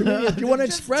like you're comedians? You want to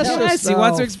express yourself. Yes, he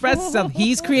wants to express himself.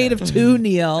 He's creative too,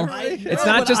 Neil. It's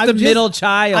not but just I'm the just- middle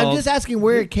child. I'm just asking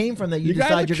where it came from that you guys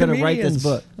decide are you're going to write this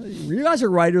comedians. book. You guys are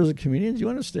writers and comedians. You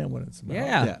understand what it's about.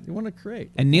 Yeah. You want to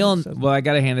create. And Neil, Says- well, I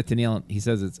got to hand it to Neil. He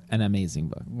says it's an amazing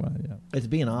book. Well, yeah. It's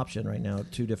being optioned right now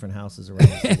at 2 different houses around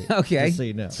the city. Okay. Just so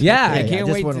you know. Yeah, I I can't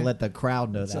just wait want to to- let the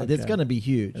crowd know that. It's okay. going to be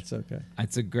huge. It's okay.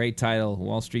 It's a great title.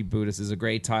 Wall Street Buddhist is a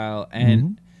great title.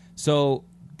 And so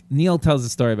Neil tells a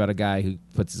story about a guy who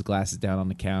puts his glasses down on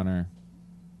the counter,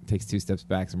 takes 2 steps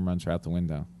back, and runs out the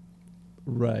window.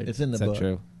 Right. It's in the Is that book.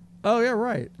 true? Oh yeah,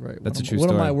 right. That's a one true One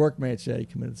of story. my workmates, yeah, he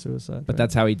committed suicide. But right.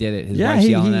 that's how he did it. His Yeah, wife's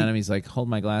he- yelling he- at him. He's like, hold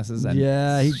my glasses. And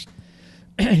yeah,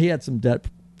 he had some debt.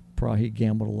 He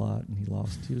gambled a lot and he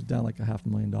lost. He was down like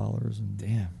 $500,000 and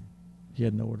Damn. he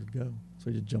had nowhere to go,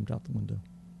 so he just jumped out the window.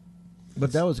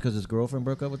 But that was because his girlfriend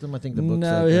broke up with him. I think the book No,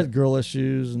 said he that. had girl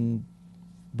issues,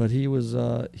 but he was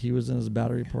in his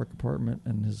Battery Park apartment,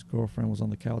 and his girlfriend was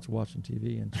on the couch watching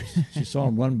TV, and she saw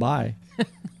him run by,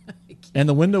 and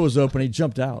the window was open. He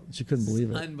jumped out. She couldn't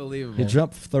believe it. Unbelievable. He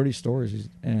jumped 30 stories,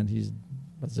 and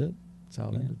that's it. That's how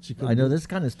it ended. She couldn't I know believe- this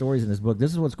kind of stories in this book.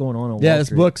 This is what's going on Yeah, Wall this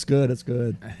Street. book's good. It's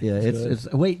good. Yeah,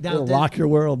 it's wait now. It'll rock your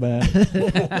world, man.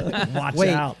 Watch Wait,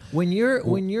 out. when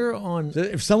you're on.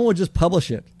 If someone would just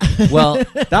publish it, Well,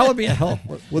 that would be a help.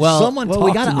 Would Well- someone Well, talk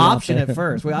we got to to me out option there? it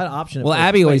first. We got to option it. well, first.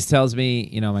 Abby Wait. always tells me,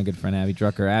 my good friend Abby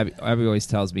Drucker, Abby always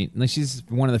tells me, like, she's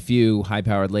one of the few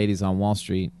high-powered ladies on Wall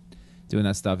Street doing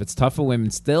that stuff. It's tough for women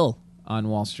still on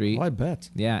Wall Street. Oh, I bet.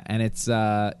 Yeah, and it's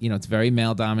it's very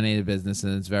male-dominated business,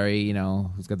 and it's very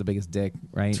who's got the biggest dick,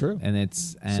 right? True. And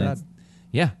it's Sad.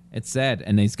 it's sad.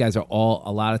 And these guys are all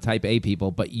a lot of Type A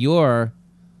people, but you're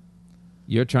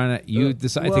trying to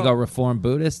decide to well, go Reform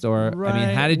Buddhist, or Right. I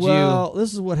mean, how did Well,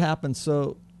 this is what happened.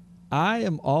 So, I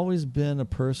am always been a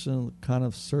person kind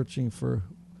of searching for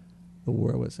the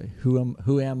word. I would say, who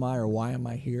am I, or why am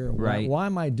I here? Or Right. Why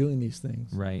am I doing these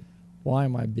things? right? Why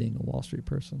am I being a Wall Street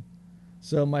person?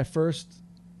 So my first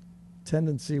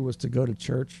tendency was to go to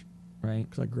church Right.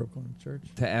 because I grew up going to church.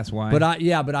 To ask why? But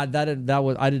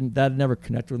that never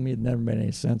connected with me. It never made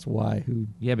any sense. Why? Who?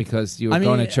 yeah, because you were I mean,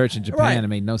 going to church in Japan. right. It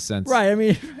made no sense. Right. I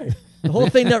mean, the whole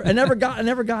thing I never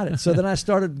got it. So then I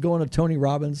started going to Tony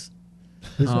Robbins.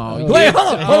 Oh, Wait,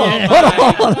 hold on.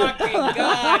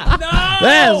 God,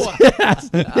 no! Yes.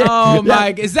 Oh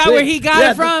my! Is that where he got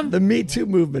Yeah, it from? The Me Too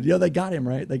movement. Yeah, they got him,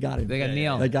 right? They got him. They got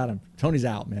Neil. They got him. Tony's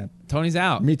out, man. Tony's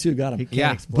out. Me Too got him. He can't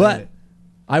Yeah. explain But it.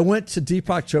 I went to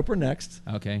Deepak Chopra next.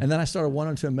 Okay. And then I started one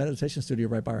into a meditation studio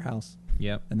right by our house.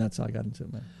 Yep. And that's how I got into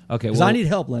it, man. Okay. Because Well, I need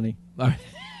help, Lenny. all right.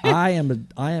 I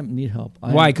need help.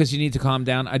 Why? Because you need to calm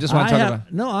down. I just want to talk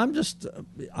about. No, I'm just.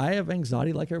 I have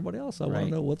anxiety like everybody else. I want Right.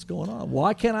 to know what's going on.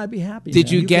 Why can't I be happy? Did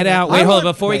man? you get out? I Wait, hold on.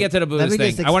 want- Before we wait, get to the let Buddhist me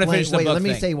thing, just I want to explain- finish the wait, book let me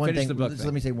thing. say one Finish thing. the book Let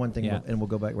thing. me say one thing, Yeah. and we'll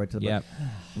go back right to the book. Yep.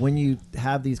 When you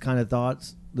have these kind of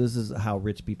thoughts, this is how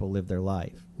rich people live their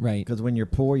life. Right. Because when you're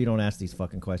poor, you don't ask these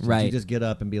fucking questions. Right. You just get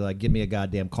up and be like, "Give me a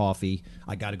goddamn coffee.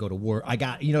 I got to go to work.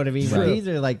 you know what I mean? True. These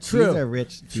are like True. these are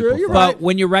rich. True, people you're thoughts. right. But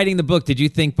when you're writing the book, did you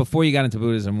think before you got into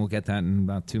Buddhism? We'll get that in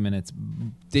about 2 minutes.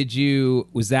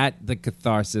 Was that the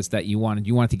catharsis that you wanted?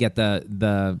 You wanted to get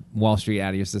the Wall Street out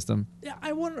of your system. Yeah,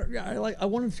 I wonder. Yeah, I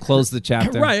wanted to Close the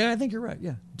chapter. Right. I think you're right.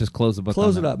 Yeah. Just close the book.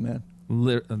 Close on it that. up, man.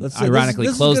 Let's say ironically,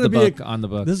 this is close gonna the be book on the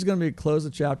book. This is going to be close the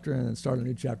chapter and then start a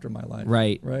new chapter in my life.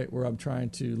 Right. Right. Where I'm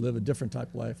trying to live a different type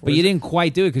of life. But you didn't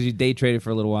quite do it because you day traded for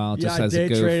a little while. Yeah, Just I as a day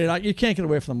goof. traded. You can't get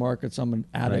away from the markets. I'm an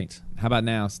Right. addict. How about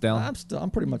now, still?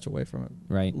 I'm pretty much away from it.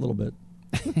 Right. A little bit.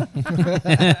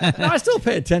 No, I still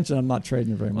pay attention. I'm not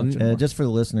trading it very much anymore. Just for the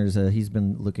listeners, he's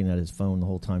been looking at his phone the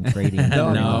whole time trading. No,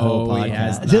 during the whole he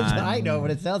has podcast. not. I know,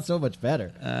 but it sounds so much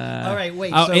better. All right,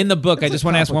 wait. Oh, so in the book, I It's just a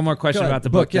want to ask topic. one more question Go ahead. about the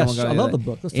book. then Yes, we'll go I to love the- the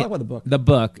book. Let's talk about the book. The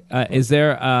book. Is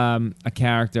there a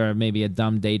character, maybe a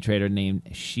dumb day trader named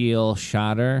Sheel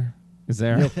Shatter? Is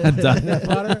there a done?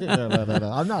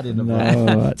 No. I'm not into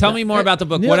No, Tell me more about the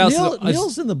book. Neil, What else?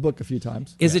 Neil's in the book a few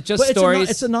times. Is it just But stories?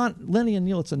 It's a Lenny and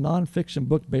Neil. It's a non-fiction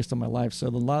book based on my life, so a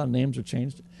lot of names are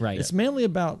changed. Right. It's mainly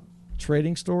about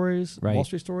trading stories, Right. Wall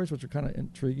Street stories, which are kind of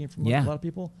intriguing for Yeah. a lot of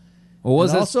people. What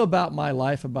was and this? also about my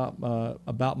life,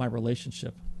 about my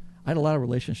relationship. I had a lot of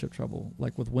relationship trouble,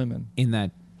 like with women. In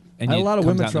that, and I had a you lot of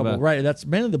comes women out in the trouble. book. Right. That's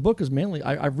mainly the book is mainly.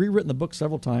 I've rewritten the book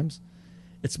several times.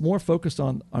 It's more focused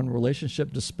on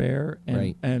relationship despair and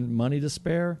Right. and money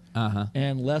despair,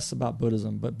 and less about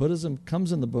Buddhism. But Buddhism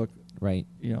comes in the book, Right.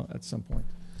 at some point.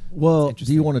 Well, do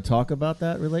interesting. you want to talk about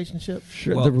that relationship?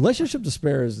 Sure. Well- The relationship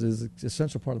despair is an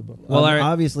essential part of the book. Well, all right.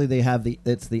 Obviously they have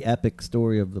it's the epic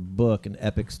story of the book, an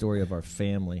epic story of our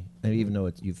family, and even though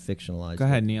you've fictionalized. Go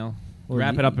ahead, it. Neil. Well,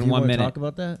 Wrap do it up you in 1 wanna minute. Talk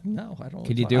about that? No, I don't.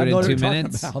 Could you I do it know in what 2 you're talking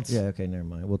minutes? about. Yeah. Okay. Never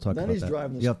mind. We'll talk Then about he's that.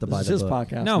 driving this. You have to buy this the is his book.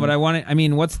 podcast. No, but I want to. I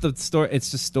mean, what's the story? It's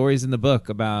just stories in the book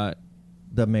about.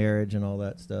 The marriage and all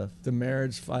that stuff. the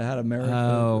marriage. I had a marriage. Oh, that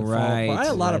fell apart. right. I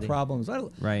had a lot of Wedding. problems.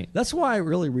 Right. That's why I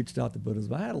really reached out to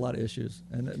Buddhism. I had a lot of issues,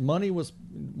 and money was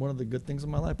one of the good things in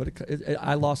my life. But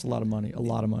I lost a lot of money.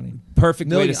 Perfect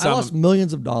way to I sum. lost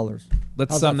millions of dollars.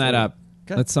 Let's How's sum that that for you? up.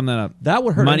 Okay. Let's sum that up. That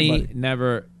would hurt Money anybody.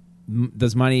 never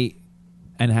does. Money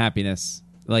and happiness.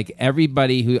 Like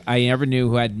everybody who I ever knew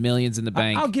who had millions in the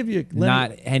bank. I'll give you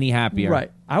not any happier.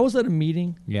 Right. I was at a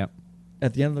meeting Yep.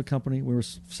 at the end of the company. We were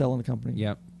selling the company.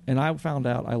 Yep. And I found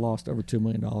out I lost over $2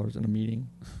 million in a meeting,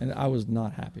 and I was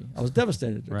not happy. I was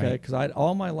devastated, okay, Right. because I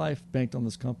all my life banked on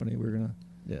this company. We were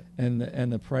gonna,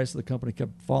 and the price of the company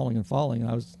kept falling and falling.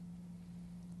 And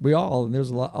and there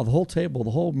was a lot. The whole table,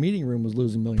 the whole meeting room was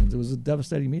losing millions. It was a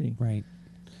devastating meeting, Right.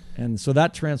 and so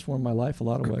that transformed my life a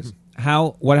lot of ways.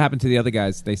 What happened to the other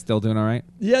guys? They still doing all right?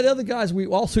 Yeah, the other guys,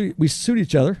 we sued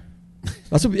each other.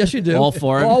 That's what yes, you do. All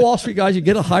four? All Wall Street guys, you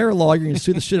get a hire lawyer and you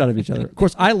sue the shit out of each other. Of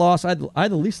course, I lost. I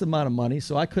had the least amount of money,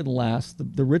 so I couldn't last.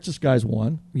 The richest guys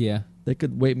won. Yeah. They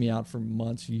could wait me out for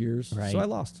months, years. Right. So I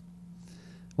lost.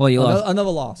 Well, you lost, Another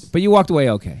loss. but you walked away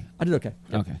okay. I did okay.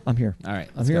 Okay. I'm here. All right.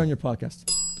 I'm let's here go. on your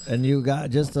podcast. And you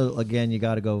got again. You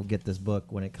got to go get this book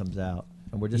when it comes out.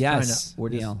 And we're just Yes, trying to. We're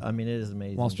just. Neil. I mean, it is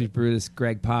amazing. Wall Street Buddhist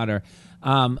Greg Potter.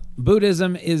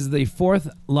 Buddhism is the fourth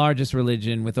largest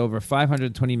religion with over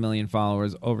 520 million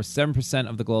followers. Over 7%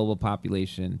 of the global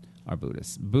population are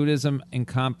Buddhists. Buddhism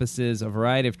encompasses a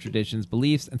variety of traditions,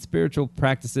 beliefs, and spiritual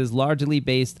practices largely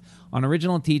based on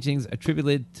original teachings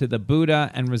attributed to the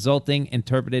Buddha and resulting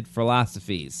interpreted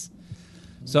philosophies.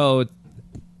 So,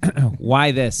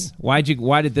 why this? Why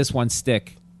did this one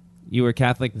stick? You were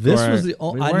Catholic? This or- was the We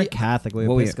only. weren't Catholic. We What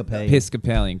were were you? Episcopalian.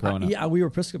 Episcopalian growing up. Yeah, we were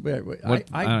Episcopalian. What?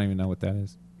 I don't even know what that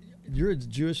is. You're a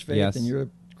Jewish faith Yes. and you're a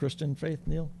Christian faith,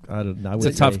 Neil. I don't know. It's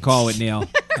a tough call with Neil.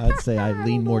 I'd say I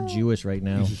lean more Jewish right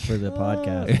now for the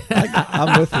podcast.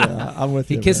 I'm with you. I'm with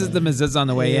He you. kisses man. the mezuzah on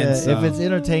the way Yeah, in. So. If it's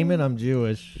entertainment, I'm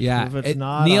Jewish. Yeah, If it's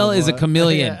not, Neil I'm is a what?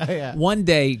 chameleon. Yeah. One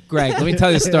day, Greg, let me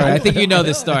tell you a story. I think you know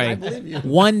this story.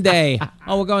 One day,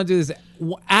 we're going to do this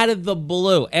out of the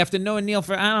blue. After knowing Neil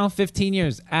for, 15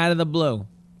 years, out of the blue,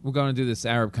 we're going to do this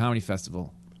Arab comedy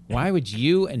festival. Why would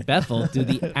you and Bethel do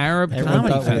the Arab Everyone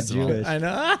comedy thought we were festival? Jewish. I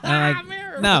know. And I'm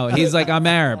like, no, he's like, I'm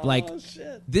Arab. Like,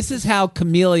 shit. this is how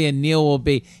chameleon Neil will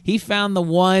be. He found the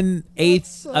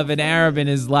 1/8 of an Arab in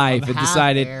his life and half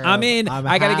decided, Arab. I'm in. I'm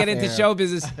I got to half get into Arab. show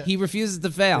business. He refuses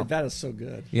to fail. That is so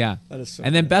good. Yeah. That is so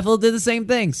and then good. Bethel did the same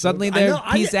thing. Suddenly I they're know,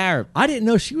 I peace didn't- Arab. I didn't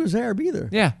know she was Arab either.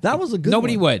 Yeah. That was a good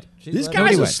Nobody one. would. These like- guys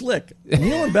Nobody are would. slick.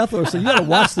 Neil and Bethel are so you got to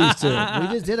watch these two. We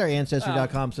just did our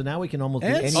Ancestry.com, so now we can almost do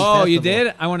any Ancestry? Oh, you festival.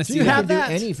 did? I want to see you We that. have can do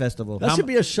that? any festival. That should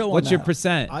be a show on What's your that.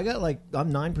 percent? I got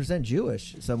I'm 9%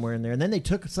 Jewish somewhere in there, and then they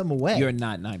took some away. You're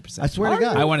not 9%. I swear to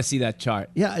God. I want to see that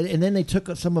chart. Yeah, and then they took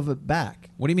some of it back.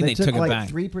 What do you mean they took it like back?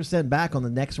 3% back on the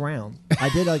next round. I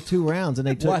did like 2 rounds, and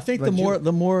they took. Well, I think but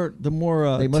the more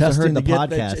They must have testing heard the to get,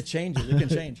 podcast. it changes. It can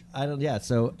change. I don't. Yeah,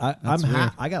 so I'm.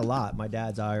 weird. I got a lot. My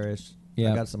dad's Irish.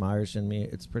 Yeah. I got some Irish in me.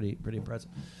 It's pretty impressive.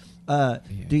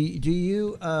 Do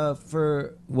you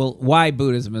for Well, why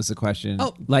Buddhism is the question.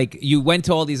 Oh. Like, you went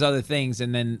to all these other things,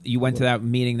 and then you went to that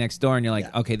meeting next door, and you're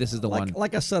like, okay, this is the one.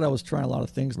 Like I said, I was trying a lot of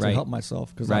things to Right. help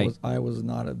myself because Right. I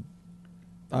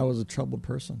was a troubled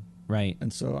person, Right.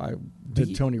 and so I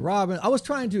did Tony Robbins. I was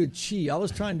trying to achieve. I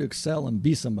was trying to excel and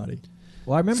be somebody.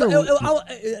 Well, I remember. So,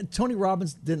 Tony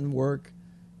Robbins didn't work.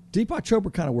 Deepak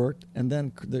Chopra kind of worked, and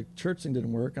then the church thing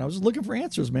didn't work. And I was just looking for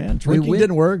answers, man. Drinking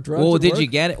didn't work. Drugs Well, didn't did you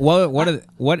work. get it?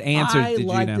 What answers I did you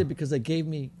liked know? it because they gave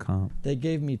me Calm. they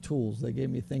gave me tools. They gave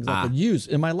me things I could use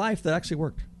in my life that actually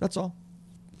worked. That's all.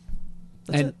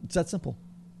 That's And- it. It's that simple.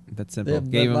 That's They simple. have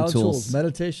Gave a lot him of tools.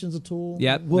 Meditation's a tool.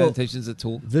 Yep, Well- meditation's a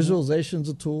tool. Visualization's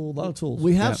a tool. A lot of tools.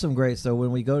 We have Yeah. some great. So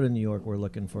when we go to New York, we're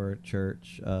looking for a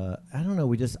church. I don't know.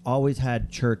 We just always had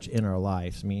church in our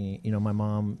lives. I mean, my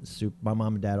mom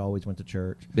and dad always went to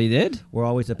church. They did? We're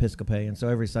always Episcopalian, so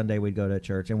every Sunday we'd go to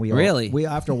church. And we Really? we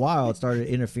after a while it started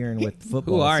interfering with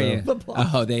football. Who are so- you?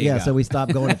 Oh, there you Yeah, go. so we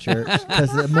stopped going to church because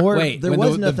Wait, there when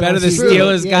was the nothing better on the TV.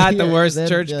 Steelers got, the worse then,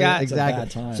 church got? It's a bad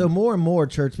Exactly. time. So more and more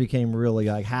church became really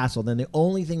like hassled, and the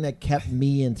only thing that kept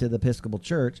me into the Episcopal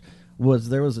Church was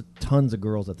there was tons of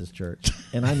girls at this church,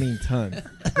 and I mean tons.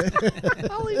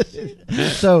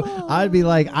 So I'd be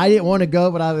like, I didn't want to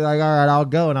go, but I'd be like, all right, I'll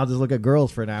go, and I'll just look at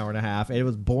girls for an hour and a half. And it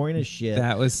was boring as shit.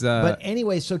 That was. But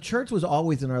anyway, so church was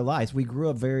always in our lives. We grew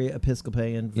up very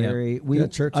Episcopalian, very. We, Yeah,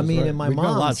 church I is mean, right. and my We've got a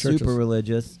lot mom's of churches. super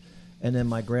religious, and then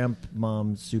my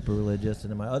grandmom's super religious,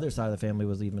 and then my other side of the family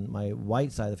was even my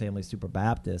white side of the family super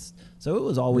Baptist. So it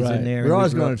was always Right. in there. We're and we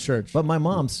always grew going up- to church. But my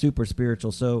mom's super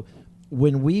spiritual. So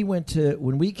when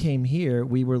we came here,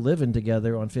 we were living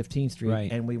together on 15th Street,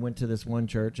 Right. and we went to this one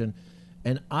church, and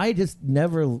I just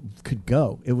never could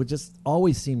go. It would just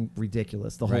always seem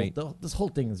ridiculous. Right. This whole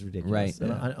thing is ridiculous. Right. And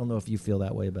Yeah. I don't know if you feel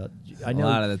that way about. I a know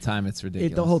lot of the time it's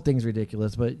ridiculous. the whole thing's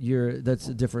ridiculous, but that's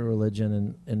a different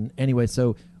religion, and anyway,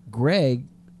 so Greg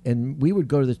and we would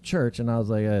go to the church, and I was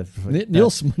like,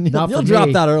 Neil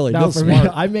dropped out early. Not Neil's for me.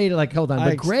 smart. I made it like hold on,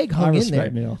 but Greg hung in there.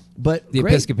 respect Neil. But the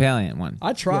Greg, Episcopalian one.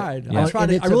 I tried. Yeah. I tried.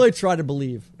 And it's I really tried to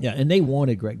believe. yeah, and they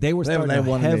wanted Greg. They were starting they to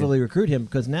wanted me. heavily recruit him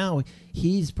because now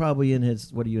he's probably in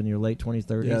his in your late 20s,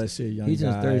 30s. Yeah, they see a young He's in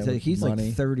his guy 30s. with He's money.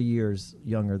 like 30 years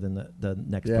younger than the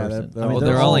next Yeah, person. they're- I mean, well,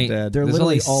 they're all only dead. there's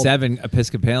literally only all 7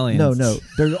 Episcopalians. No,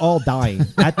 they're all dying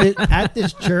at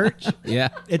this church. Yeah.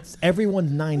 It's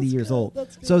everyone's 90 years old.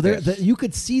 So you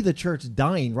could see the church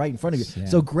dying right in front of you. Yeah.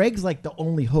 So Greg's like the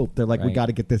only hope. They're like, we Right. got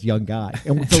to get this young guy.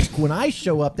 And so when I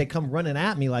show up, they come running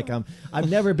at me like I've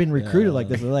never been recruited like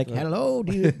this. They're like, hello,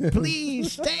 dude,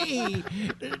 please stay,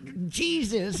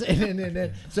 Jesus.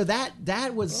 And so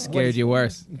that was Scared you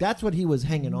worse. That's what he was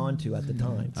hanging on to at the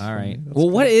time. All right. Well,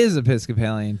 what is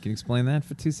Episcopalian? Can you explain that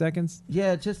for 2 seconds?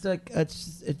 Yeah, it's just like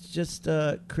it's just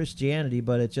Christianity,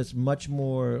 but it's just much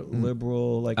more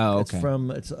liberal. Like Oh, it's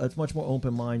okay. it's much more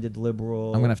open minded,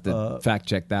 liberal. I'm gonna have to fact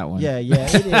check that one. Yeah,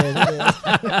 it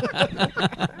is.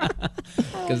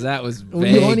 Because that was You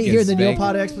vague want to hear as the Neil vague.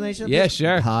 Potter explanation? Yeah,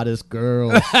 sure. Hottest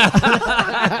girl.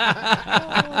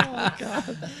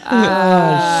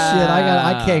 Oh shit!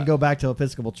 I can't go back to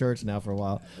Episcopal Church now for a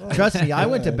while. Trust me, I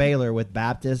went to Baylor with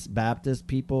Baptist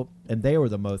people, and they were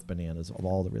the most bananas of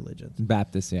all the religions.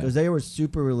 Baptist, yeah. Because they were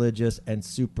super religious and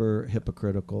super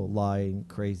hypocritical, lying,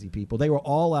 crazy people. They were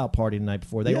all out partying the night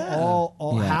before. They were all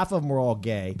Yeah. half of them were all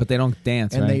gay. But they don't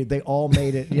dance, And right? they all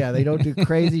made it. Yeah, they don't do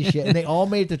crazy shit. And they all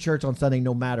made it to church on Sunday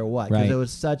no matter what. Because Right. it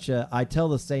was such a. I tell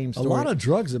the same A story. lot of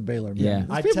drugs at Baylor. Man. Yeah. These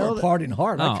I people tell are the- partying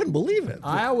hard. Oh. I couldn't believe it.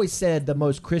 I always said the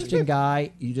most Christian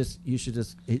guy you should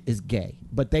just is gay,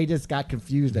 but they just got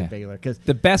confused Yeah. at Baylor because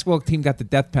The basketball team got the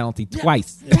death penalty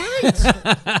twice.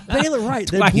 Baylor, right?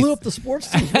 They Twice. blew up the sports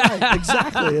team. Right?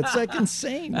 Exactly. It's like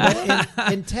insane.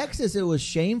 in Texas it was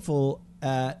shameful,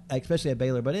 especially at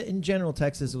Baylor, but in general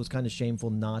Texas it was kind of shameful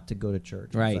not to go to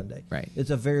church Right, on Sunday. right. It's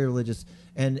a very religious,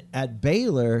 and at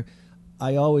Baylor,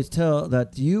 I always tell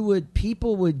that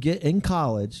people would get in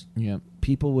college. Yep.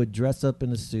 People would dress up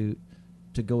in a suit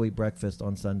to go eat breakfast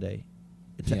on Sunday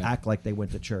to Yeah. act like they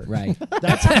went to church. Right.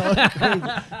 That's how crazy.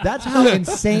 That's how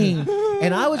insane.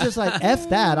 And I was just like, F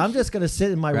that. I'm just going to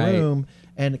sit in my Right. room.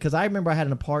 And because I remember I had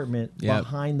an apartment Yep.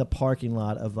 behind the parking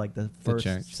lot of like the first,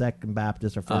 church. second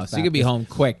Baptist or first Oh, Baptist. so you could be home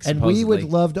quick, And we would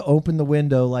supposedly. love to open the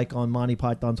window like on Monty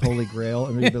Python's Holy Grail,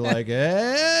 and we'd be like,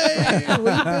 "Hey, we've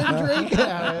been drinking."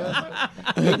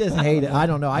 We just hate it. I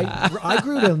don't know. I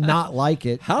grew to not like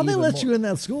it. How they even let more. you in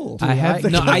that school? I have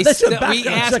no. They should We background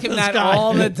ask check him this that guy.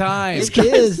 all the time. It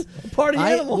is Party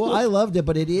animal. Well, I loved it,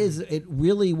 but it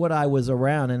really what I was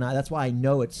around, and that's why I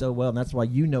know it so well, and that's why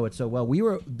you know it so well. We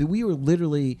were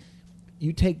literally.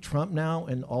 You take Trump now,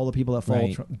 and all the people that follow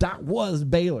Right. Trump. That was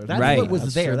Baylor. That's Right. what was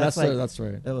That's there. true. That's That's like that's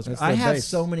right. That was. That's I their have base.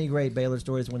 so many great Baylor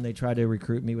stories when they try to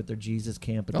recruit me with their Jesus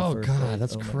camp. At the Oh first God, grade.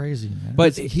 that's Oh, my- crazy, man.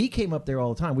 But He came up there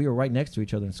all the time. We were right next to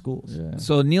each other in schools. yeah.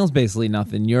 so Neil's basically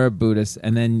nothing. You're a Buddhist,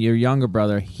 and then your younger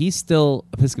brother, he's still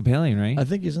Episcopalian, right? I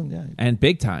think he's in. Yeah, And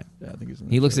big time. I think he's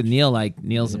in. He the looks at church. Neil like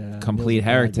Neil's Yeah, a complete Neil's a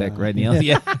bad heretic, guy. right, Neil?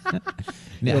 Yeah.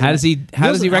 Now, how does he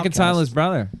Neil's an reconcile outcast. his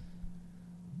brother?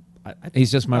 I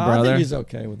He's just my I brother. think he's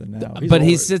okay with it now. He's But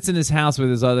he older. sits in his house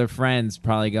with his other friends,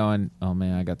 probably going, "Oh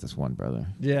man, I got this one brother.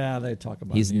 Yeah, they talk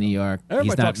about. He's in Neil. New York. Everybody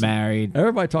He's not talks- married."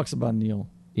 Everybody talks about Neil.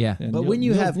 Yeah. And But when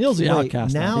you have Neil's the wait,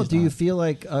 outcast now, He's do you not. feel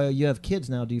like you have kids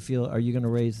now? Do you feel are you going to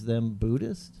raise them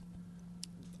Buddhist?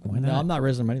 Why No, not? I'm not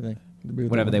raising them anything. They do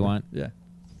what Whatever they want. Yeah.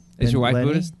 Is And your wife Lenny?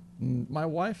 Buddhist? My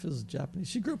wife is Japanese.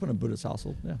 She grew up in a Buddhist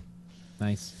household. Yeah.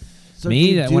 Nice. So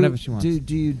Me, do you whatever she wants.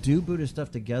 Do you do Buddhist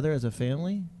stuff together as a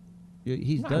family?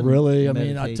 He's Not done really. I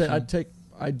mean, meditation.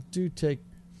 I do take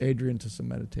Adrian to some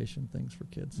meditation things for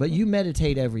kids. But you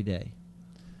meditate every day.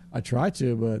 I try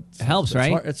to, but It helps, it's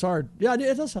right? Hard. It's hard. Yeah,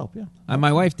 it does help. Yeah.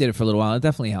 My wife did it for a little while. It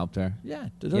definitely helped her. Yeah.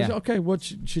 Yeah. Okay. What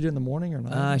she did in the morning or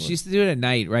not? She used to do it at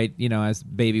night, right? You know, as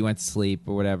baby went to sleep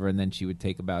or whatever, and then she would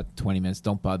take about 20 minutes.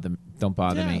 Don't bother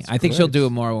Yeah, me. it's I think she'll great. do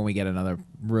it more when we get another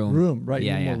room. Room, right?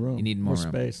 Yeah, you need yeah. more room. You need more room.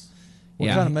 space. What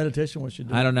Yeah. kind of meditation was she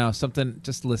doing? I don't know. Something,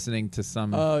 just listening to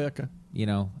some, Oh, okay. you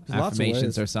know, There's lots of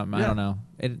affirmations ways. or something. I Yeah. don't know.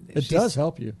 It she's- does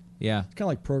help you. Yeah, It's kind of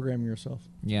like programming yourself.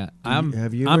 yeah.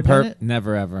 have you I'm ever done it?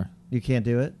 Never ever. You can't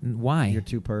do it. Why? You're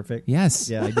too perfect. Yes.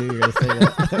 Yeah, I knew you were going to say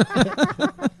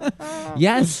that.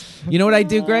 Yes. You know what I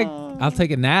do, Greg? I'll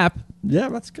take a nap. Yeah,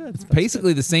 that's good. That's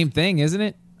Basically the same thing, isn't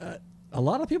it? good. A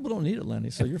lot of people don't need it, Lenny.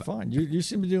 So you're fine. You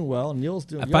seem to be doing well. And Neil's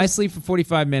doing. If I sleep for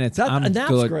 45 minutes, I'm a nap's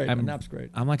good. great. I'm, A nap's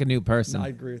great. I'm like a new person. I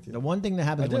agree with you. The one thing that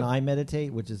happens I when do. I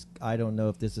meditate, which is I don't know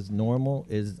if this is normal,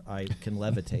 is I can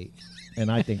levitate,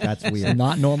 and I think that's weird.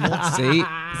 Not normal. See? You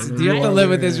have to live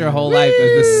with this your whole life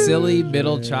as the silly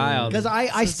middle child. Because I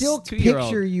It's still 2-year-old.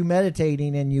 picture you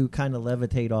meditating and you kind of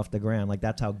levitate off the ground. Like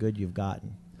that's how good you've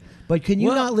gotten. But can you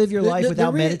Well, not live your life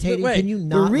without meditating? wait, Can you not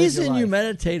The live your reason you life?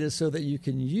 meditate is so that you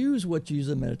can use what you use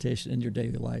in meditation in your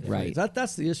daily life. Right.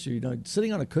 That's the issue. You know,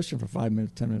 sitting on a cushion for 5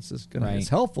 minutes, 10 minutes is gonna Right. it's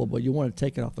helpful, but you want to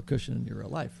take it off the cushion in your real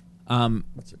life.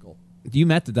 That's the goal. You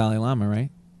met the Dalai Lama, right?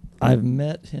 I've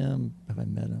met him. Have I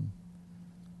met him?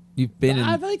 You've been in.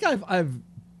 I think I've.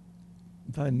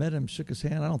 If I met him, shook his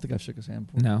hand. I don't think I've shook his hand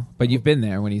before. No, but you've been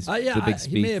there when he's Yeah, the big he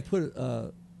speech. may have put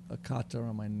a kata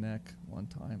on my neck one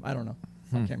time. I don't know.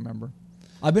 Hmm. I can't remember.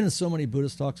 I've been in so many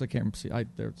Buddhist talks. I can't see.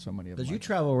 There's so many of them. Because you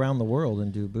travel around the world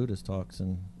and do Buddhist talks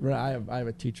and Right, I have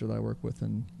a teacher that I work with,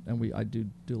 and I do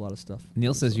a lot of stuff.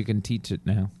 Neil says you can teach it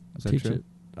now. Is that teach true? it.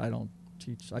 I don't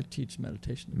teach. I teach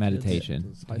meditation. to Meditation.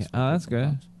 kids, high Yeah. school Oh, kids that's good.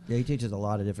 sometimes. yeah, he teaches a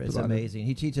lot of different. It's A lot of- amazing.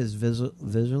 He teaches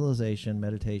visualization,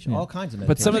 meditation, Yeah. all kinds of meditation.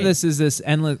 But some of this is this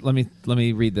endless. Let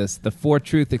me read this. The four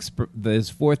there's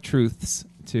four truths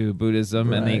to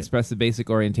Buddhism, and they Right. express the basic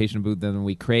orientation of Buddhism.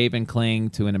 We crave and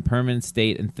cling to an impermanent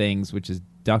state and things, which is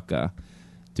dukkha.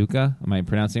 Dukkha? Am I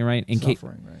pronouncing it right?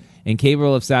 Suffering, right?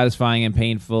 Incapable of satisfying and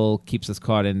painful, keeps us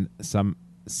caught in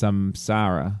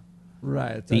samsara.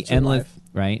 Right. That's The your endless, life.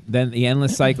 right? Then the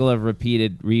endless cycle of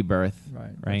repeated rebirth. Right.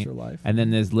 That's Right. your life. And then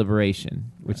there's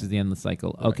liberation, which Right. is the endless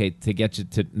cycle. Right. Okay, to get you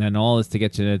to, and all is to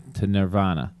get you to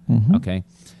nirvana. Mhm.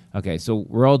 Okay. So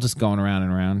we're all just going around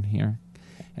and around here.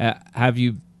 Have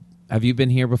you been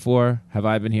here before? Have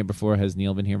I been here before? Has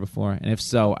Neil been here before? And if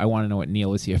so, I want to know what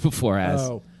Neil was here before as.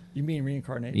 Oh, you mean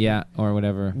reincarnation? Yeah, or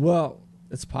whatever. Well,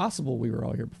 it's possible we were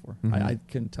all here before. Mhm. I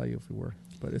couldn't tell you if we were,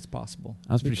 but it's possible.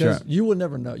 I was pretty because sure. you would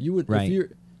never know. You would Right. if you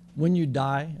when you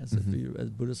die, as Mhm. if you as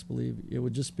Buddhists believe, it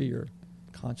would just be your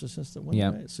consciousness that went Yeah.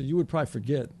 away. So you would probably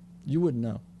forget. You wouldn't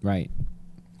know. Right.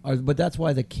 but that's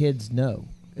why the kids know.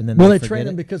 And then Well, they they train forget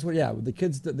them it.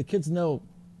 because the kids know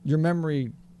your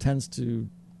memory tends to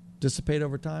dissipate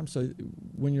over time. So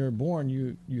when you're born,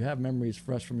 you have memories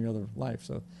fresh from your other life.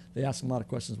 So they ask them a lot of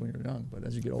questions when you're young, but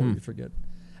as you get older, you forget.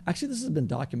 Actually, this has been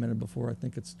documented before. I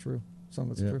think it's true. Some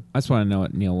of it's true. I just want to know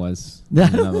what Neil was. Yeah.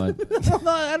 You know, like,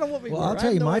 I don't want. Well, I'll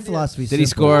tell you, my philosophy. did he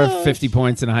score 50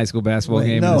 points in a high school basketball Wait,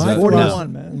 game? no, Is my that-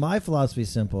 41, man. My philosophy is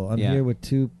simple. I'm Yeah. here with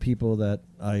two people that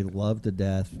I love to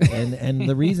death, and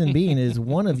the reason being is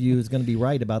one of you is going to be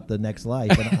right about the next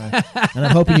life, and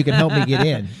I'm hoping you can help me get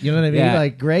in. You know what I mean? Yeah.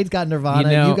 Like Greg's got Nirvana,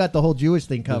 You know- you got the whole Jewish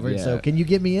thing covered. Yeah. So can you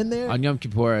get me in there? On Yom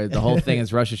Kippur, the whole thing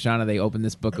is Rosh Hashanah. They open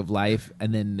this book of life,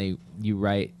 and then they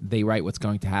write what's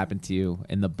going to happen to you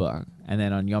in the book, and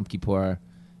then on Yom Kippur,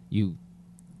 you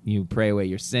pray away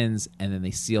your sins, and then they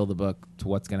seal the book to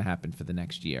what's going to happen for the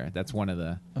next year. That's one of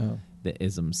the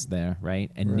isms there,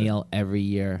 right? And Right. Neil every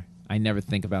year. I never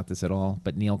think about this at all,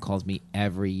 but Neil calls me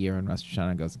every year in Rosh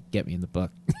Hashanah and goes, "Get me in the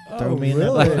book." Throw me in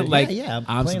really? that book. Like, yeah,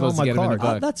 I'm playing supposed all to my get him in the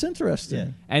cards. book. That's interesting. Yeah.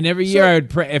 And every So- year I would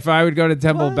pray. If I would go to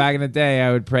temple What? back in the day,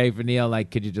 I would pray for Neil.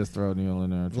 Like, could you just throw Neil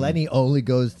in there? Lenny only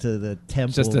goes to the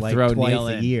temple Just to like throw twice Neil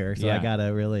a in. year, so Yeah. I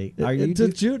gotta really. Are Are you?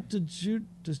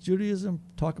 does Judaism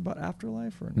talk about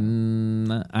afterlife or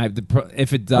no?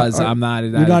 If it does, I'm not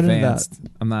you're not into advanced.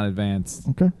 I'm not advanced.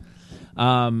 Okay.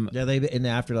 Yeah, they in the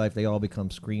afterlife they all become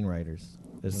screenwriters.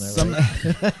 Isn't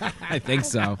that right? I think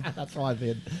so. That's why I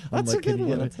did. That's a good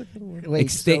one. That's a good one. Wait,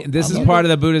 This is part of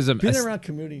the Buddhism. Being around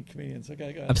comedians.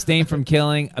 Okay, go ahead. Abstain from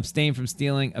killing, abstain from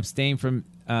stealing, abstain from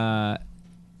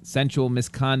sensual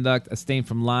misconduct, abstain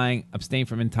from lying, abstain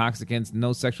from intoxicants,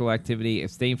 no sexual activity,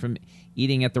 abstain from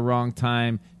eating at the wrong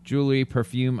time, jewelry,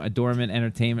 perfume, adornment,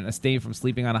 entertainment, abstain from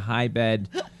sleeping on a high bed,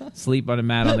 sleep on a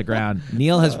mat on the ground.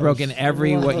 Neil has broken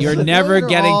every what you're Those never are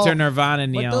getting all- to Nirvana,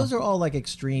 But Neil. those are all like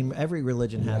extreme. Every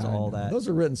religion has all that. Those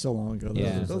are written so long ago.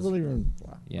 Yeah. Those don't even.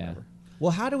 Yeah.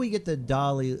 Well, how do we get the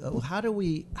Dalai? How are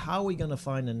we going to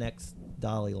find the next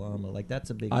Dalai Lama? Like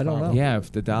that's a big. I don't problem. know. Yeah,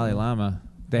 if the Dalai Lama.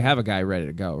 They have a guy ready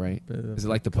to go, right? Is it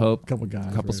like the Pope? Couple guys. A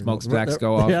couple ready to smokestacks go.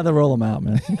 go off. Yeah, they roll them out,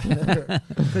 man.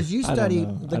 Because you I don't study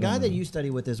know. the I guy don't that know. you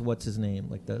study with is what's his name?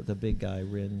 Like the big guy,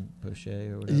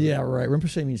 Rinpoche or whatever. Yeah, right.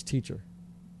 Rinpoche means teacher.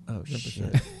 Oh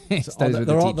shit. He studies with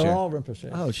they're the all, teacher. They're all Rinpoche.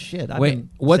 Oh shit. I've Wait, been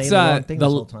what's saying the wrong thing this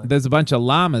whole time. there's a bunch of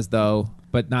llamas though,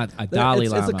 but not a Dalai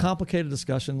it's Lama. a complicated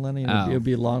discussion, Lenny, and Oh. it would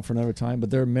be long for another time. But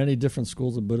there are many different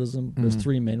schools of Buddhism. There's Mm-hmm.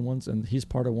 3 main ones, and he's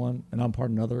part of one, and I'm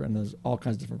part of another, and there's all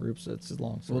kinds of different groups. It's a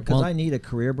long story. Well, because Well- I need a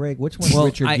career break. Which one's Well,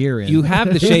 Richard Gere in? you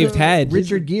have the shaved head.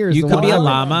 Richard Gere is You the could be a one.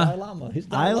 llama. Dalai Lama. He's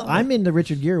Dalai Lama. I'm in the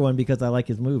Richard Gere one because I like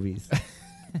his movies.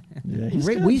 Yeah, he's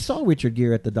good. We saw Richard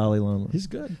Gere at the Dalai Lama. He's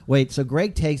good. Wait, so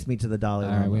Greg takes me to the Dalai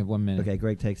All Lama. right, we have 1 minute. Okay,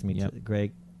 Greg takes me. Yep. To,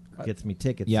 Greg gets me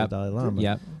tickets Yep. to Dalai Lama.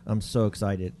 Yep. I'm so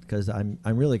excited because I'm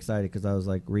really excited because I was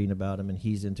like reading about him and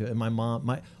he's into it. And my mom,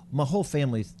 my whole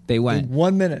family's They went.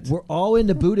 1 minute. we're all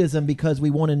into Buddhism because we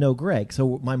want to know Greg.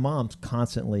 So my mom's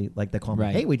constantly like they call me,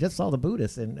 Right. hey, we just saw the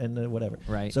Buddhist and whatever.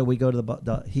 Right. So we go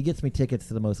to he gets me tickets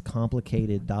to the most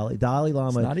complicated Dalai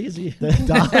Lama. It's not easy.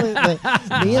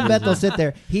 Me and Beth will sit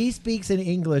there. He speaks in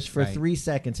English for Right. 3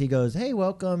 seconds. He goes, "Hey,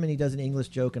 welcome," and he does an English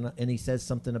joke, and he says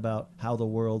something about how the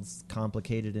world's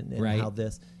complicated and Right. how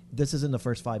this is in the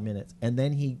first 5 minutes, and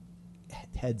then he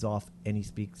heads off and he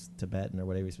speaks Tibetan or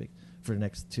whatever he speaks for the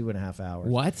next 2.5 hours.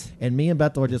 What? And me and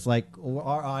Bethel are just like,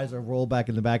 our eyes are rolled back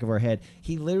in the back of our head.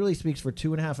 He literally speaks for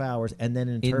 2.5 hours, and then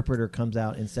an interpreter comes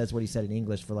out and says what he said in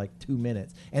English for like 2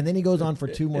 minutes, and then he goes on for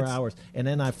 2 more hours, and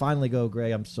then I finally go,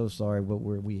 Gray, I'm so sorry, but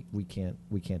we can't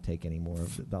take any more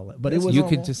of it. But it was You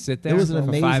could just sit there it was an for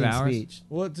amazing 5 hours. speech.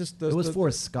 Well, just It was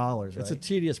for scholars, right? It's a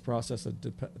tedious process of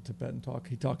Tibetan talk.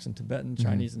 He talks in Tibetan,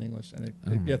 Chinese, and English, and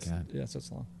Oh it my gets God. so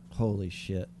it's long. Holy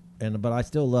shit! But I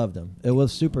still loved him. It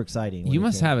was super exciting. when You he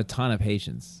must came. have a ton of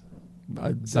patience.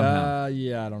 Somehow.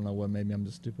 Yeah, I don't know what. Maybe I'm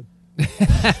just stupid.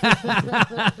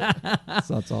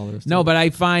 So that's all there is. To No, it. but I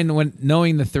find when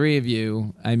knowing the 3 of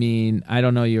you, I mean, I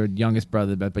don't know your youngest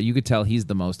brother, but you could tell he's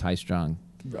the most high strung.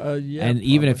 Yeah, And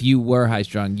even if probably. you were high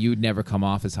strung, you'd never come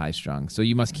off as high strung. So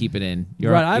you must keep it in.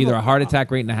 You're Right, I have either a- a heart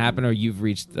attack waiting to happen, or you've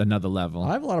reached another level.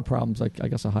 I have a lot of problems. I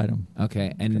guess I hide them.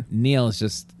 Okay, and Neil is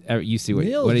just you see what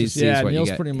Neil's what he just- sees yeah, what Neil's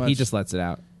you get. pretty He much- just lets it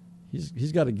out.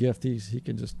 He's got a gift. He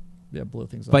can just blow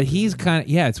things up. But he's kind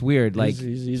of it's weird. Like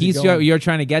He's he's easygoing. you're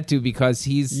trying to get to because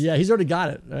he's he's already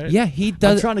got it. Right? yeah he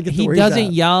does. trying to get to he where he's doesn't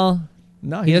at. yell.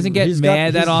 No, He doesn't get he's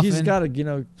mad that often. He's got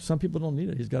a some people don't need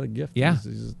it. He's got a gift. Yeah.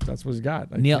 That's what he's got.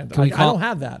 I Neil, can't- can we I call- don't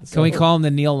have that. Can we so- call him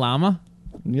the Neil Lama?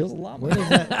 Neil's a llama? Where does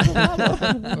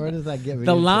that? Where does that get me?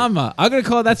 The into? Llama. I'm gonna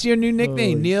call that's your new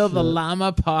nickname, Holy Neil the shit.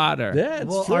 Llama Potter. Yeah, it's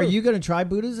Well, true. are you going to try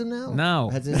Buddhism now? No.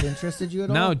 Has it interested you at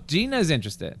all? No, Gina's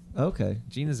interested. Okay.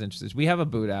 Gina's interested. We have a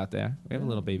Buddha out there. We have a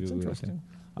little baby It's Buddha out there. interesting.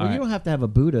 All Well, right. you don't have to have a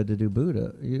Buddha to do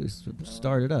Buddha. You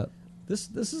start it up. This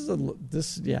is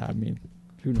this. Yeah, I mean,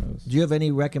 who knows? Do you have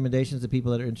any recommendations to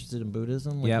people that are interested in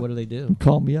Buddhism? Like, Yep. what do they do?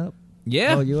 Call me up.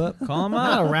 Yeah. Call you up? Call him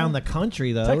Not up. around the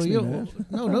country, though. Text me, You- man.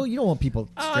 no, you don't want people,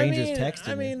 strangers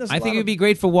texting you. there's I a think lot it'd be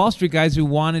great for Wall Street guys who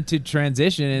wanted to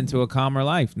transition into a calmer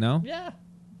life. No, Yeah,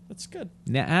 that's good.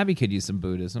 now Abby could use some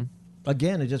Buddhism.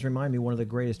 Again, it just reminded me one of the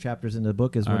greatest chapters in the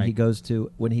book is All when right. he goes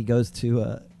to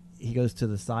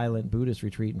the silent Buddhist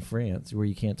retreat in France where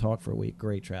you can't talk for a week.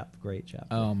 Great chapter.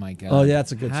 Oh my god. Oh yeah,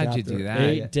 that's a good How'd chapter. you do that?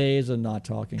 8 days of not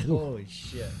talking. Ooh. Holy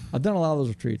shit! I've done a lot of those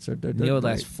retreats. They're Neil would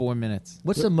great. last 4 minutes.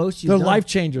 What's the most you've They're done? life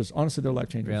changers. Honestly, they're life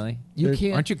changers. Really? You They're-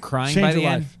 can't. Aren't you crying Change by your the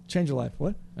end? life. Change your life.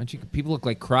 What? Aren't you? People look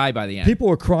like cry by the end. People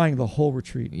were crying the whole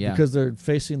retreat Yeah. because they're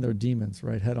facing their demons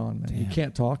right head on. Man, you Damn.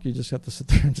 can't talk. You just have to sit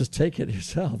there and just take it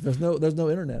yourself. There's no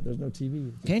internet. There's no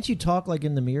TV. Can't you talk like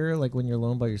in the mirror, like when you're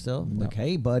alone by yourself? No. Like,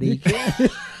 hey, buddy.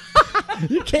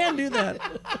 You can't do that.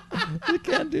 You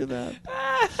can't do that.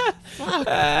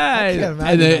 imagine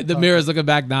and that the mirror's looking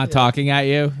back, not talking at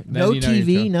you. Then No you know you're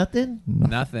TV, in nothing. trouble.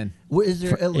 Nothing. What, is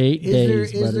there? For 8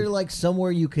 days, Is buddy. there like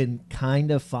somewhere you can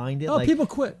kind of find it? Oh, like, people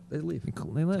quit. They leave.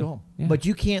 They live. Go home. Yeah. But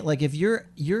you can't like if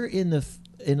you're in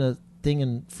a thing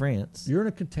in France. You're in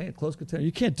a close container.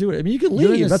 You can't do it. I mean, you can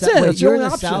You're in leave. the That's sou- it. wait, That's you're your in only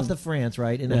the option. south of France,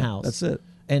 right? In a Yeah, house. That's it.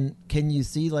 And can you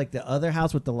see like the other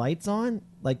house with the lights on?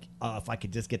 Like, if I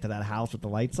could just get to that house with the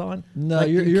lights on. No, Like,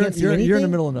 you're you can't see in the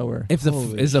anything? middle of nowhere. If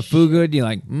is the food good, you're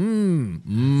like,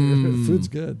 Food's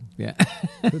good. Yeah.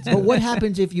 But what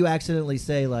happens if you accidentally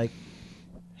say like,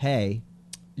 "Hey,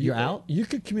 you're out"? You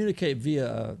could communicate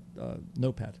via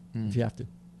notepad if you have to.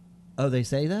 Oh, they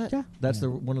say that. Yeah. That's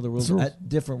one of the rules. It's the rules.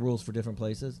 Different rules for different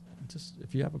places. Just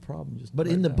if you have a problem, just. But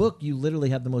write in it the down. book, you literally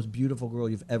have the most beautiful girl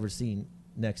you've ever seen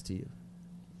next to you,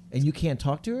 and you can't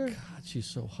talk to her, God, she's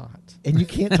so hot. and you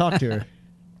can't talk to her.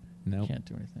 Nope. Can't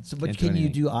do anything. So, but Can't do can you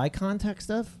anything. do eye contact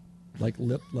stuff? Like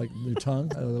lip, like your tongue.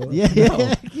 Yeah,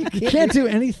 No. you You can't do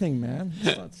anything, man.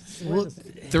 Well,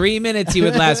 3 minutes he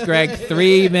would last, Greg.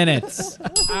 3 minutes.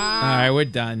 All right, we're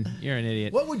done. You're an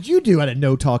idiot. what would you do at a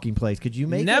no talking place? Could you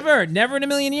make it? Never in a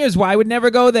million years. Why I would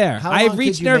never go there? How I've long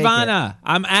reached could you make Nirvana.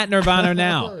 I'm at Nirvana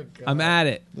now. Oh, God. I'm at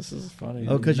it. This is funny.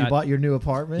 Oh, because you Not- bought your new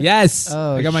apartment. Yes.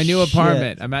 Oh, I got my new shit.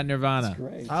 apartment. I'm at Nirvana.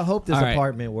 Great. I hope this All right.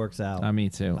 apartment works out. Me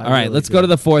too. I All right, really let's do. go to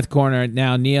the fourth corner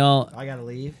now. Neil, I gotta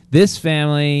leave. this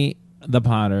family, the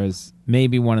Potters, may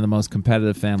be one of the most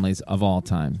competitive families of all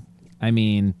time. I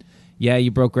mean, yeah, you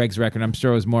broke Greg's record. I'm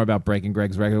sure it was more about breaking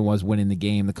Greg's record than it was winning the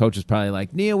game. The coach was probably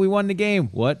like, Neil, we won the game.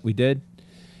 What? We did?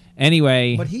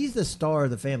 Anyway, But he's the star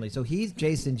of the family, so he's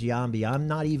Jason Giambi. I'm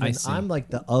not even. I see. I'm like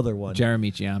the other one.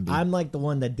 Jeremy Giambi. I'm like the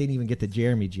one that didn't even get to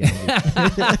Jeremy Giambi.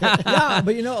 Yeah,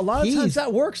 but a lot of He's- times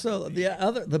that works. So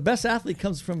the best athlete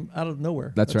comes from out of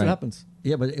nowhere. That's right. what happens.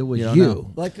 Yeah, but it was You you. don't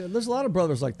know. Like there's a lot of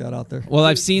brothers like that out there. Well,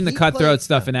 I've seen the he cutthroat played-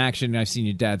 stuff in action. I've seen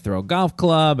your dad throw a golf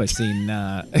club. I've seen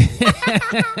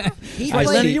He Lenny,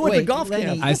 played- you went to wait, golf Lenny,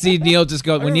 camp. I see Neil just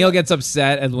go when Neil gets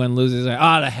upset and when loses, like,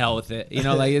 oh, the hell with it.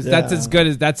 Like that's as good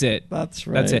as that's it. That's That's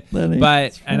right, it. Lenny.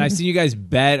 But and I've seen you guys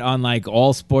bet on like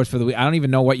all sports for the week. I don't even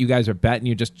know what you guys are betting.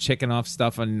 You're just checking off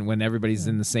stuff on when everybody's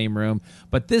in the same room.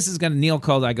 But this is gonna Neil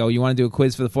calls. I go, you want to do a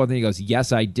quiz for the fourth? And he goes,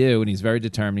 yes, I do. And he's very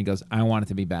determined. He goes, I want it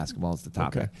to be basketball. It's the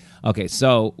topic. Okay,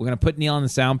 so we're gonna put Neil in the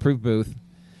soundproof booth,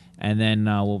 and then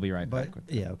we'll be right back. But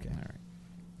yeah, okay.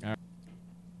 All right.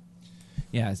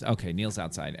 Yeah, okay, Neil's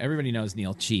outside. Everybody knows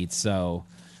Neil cheats, so...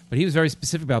 But he was very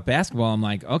specific about basketball. I'm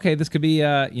like, okay, this could be,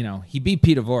 he beat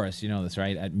Peter Voris, you know this,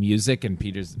 right? At music, and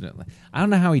Peter's... I don't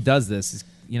know how he does this.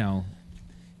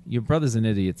 Your brother's an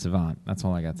idiot savant. That's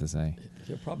all I got to say.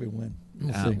 He'll probably win.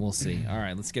 We'll see. All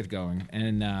right, let's get going.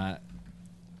 And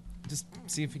just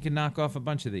see if you can knock off a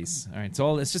bunch of these. All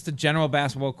right, it's just a general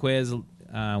basketball quiz.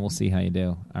 We'll see how you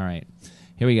do. All right,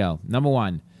 here we go. Number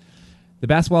one. The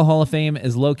Basketball Hall of Fame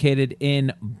is located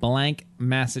in blank,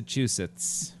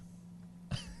 Massachusetts.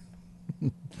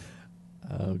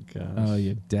 Oh gosh. Oh,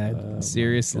 you're dead. Oh, my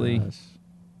Seriously? gosh.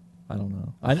 I don't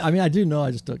know. I mean, I do know. I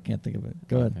just can't think of it.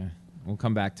 Go ahead. Okay. We'll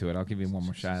come back to it. I'll give you one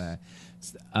more shot at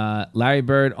it. Larry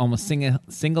Bird almost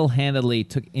single-handedly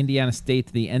took Indiana State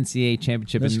to the NCAA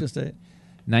championship Michigan in State.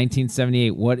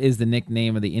 1978. What is the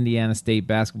nickname of the Indiana State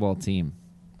basketball team?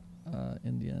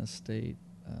 Indiana State.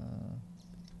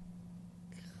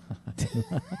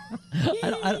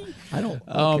 I don't.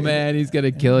 Oh, okay. man, he's going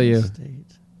to kill you. Indiana State.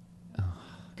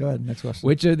 Go ahead. Next question.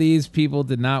 Which of these people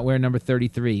did not wear number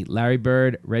 33? Larry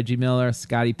Bird, Reggie Miller,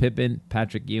 Scottie Pippen,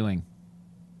 Patrick Ewing.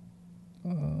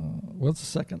 What's the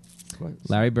second?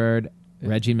 Larry Bird, Yeah.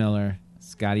 Reggie Miller,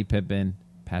 Scottie Pippen,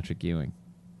 Patrick Ewing.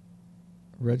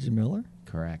 Reggie Miller.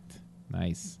 Correct.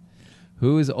 Nice.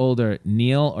 Who is older,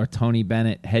 Neil or Tony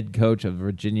Bennett, head coach of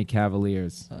Virginia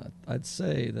Cavaliers? I'd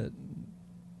say that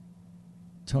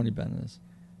Tony Bennett is.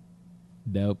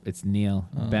 Nope, it's Neil.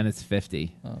 Oh. Bennett's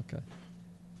 50. Oh, okay.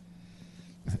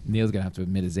 Neil's going to have to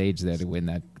admit his age there to win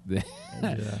that.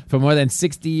 Yeah. For more than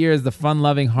 60 years, the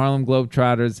fun-loving Harlem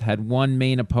Globetrotters had one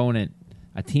main opponent,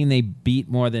 a team they beat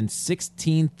more than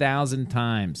 16,000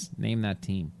 times. Name that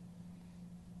team.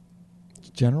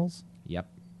 Generals. Yep,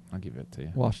 I'll give it to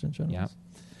you. Washington Generals.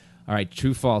 Yep. All right,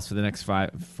 true false for the next 4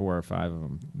 or 5 of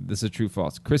them. This is true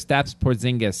false. Kristaps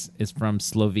Porzingis is from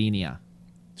Slovenia.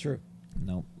 True.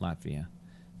 Nope, Latvia.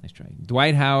 Nice try.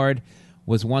 Dwight Howard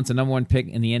was once a number 1 pick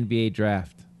in the NBA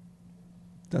draft.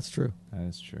 That's true. That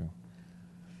is true.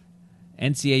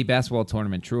 NCAA basketball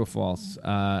tournament, true or false?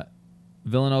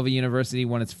 Villanova University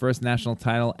won its first national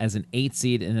title as an 8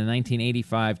 seed in the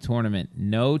 1985 tournament.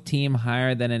 No team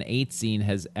higher than an 8 seed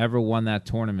has ever won that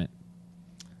tournament.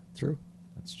 True.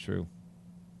 That's true.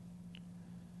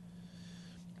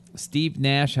 Steve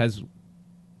Nash has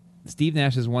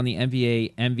won the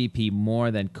NBA MVP more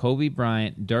than Kobe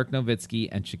Bryant, Dirk Nowitzki,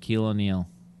 and Shaquille O'Neal.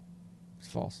 It's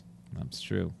false. That's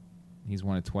true. He's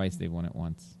won it twice. They've won it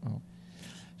once. Oh.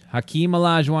 Hakeem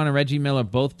Olajuwon and Reggie Miller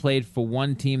both played for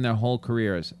one team their whole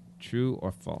careers. True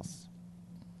or false?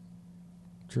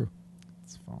 True.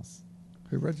 It's false.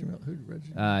 Who Reggie Miller? Who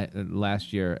Reggie?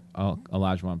 Last year,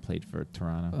 Olajuwon played for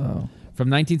Toronto. Oh. From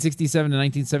 1967 to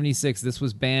 1976, this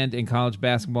was banned in college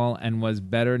basketball and was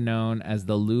better known as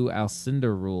the Lou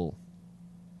Alcindor rule.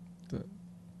 The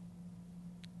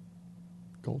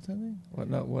goaltending? What?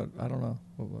 No. What? I don't know.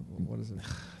 What is it?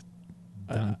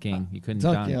 Dunking. You couldn't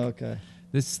Dunk. dunk. Yeah. Okay.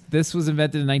 This was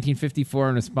invented in 1954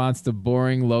 in response to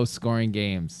boring, low-scoring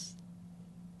games.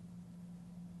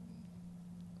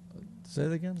 Say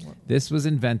it again. What? This was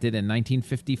invented in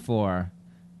 1954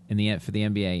 for the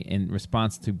NBA in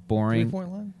response to boring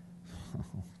 3-point line.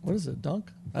 What is it?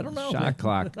 Dunk? I don't know. shot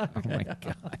clock. Oh my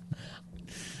god!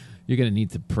 You're gonna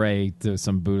need to pray to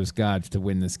some Buddhist god to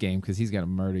win this game because he's gonna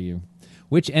murder you.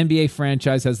 Which NBA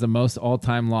franchise has the most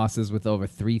all-time losses with over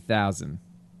 3,000?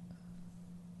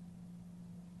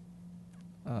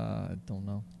 I don't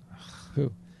know.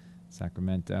 Who?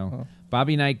 Sacramento. Oh.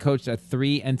 Bobby Knight coached at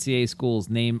 3 NCAA schools.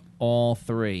 Name all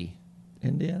 3.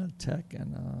 Indiana Tech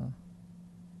and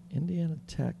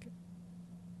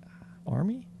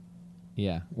Army?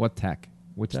 Yeah. What tech?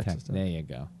 Which Texas tech? Tech. There you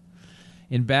go.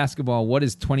 In basketball, what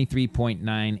is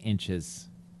 23.9 inches?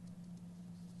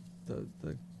 The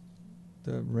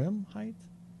rim height?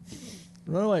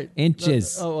 No, wait.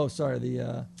 Inches. Oh, sorry.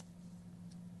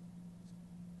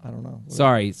 I don't know.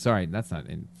 Sorry. That's not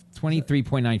in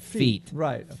 23.9 feet.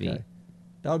 Right. Okay. Feet.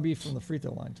 That would be from the free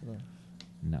throw line to the.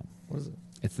 No. What is it?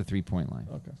 It's the 3-point line.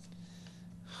 Okay.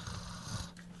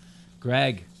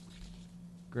 Greg.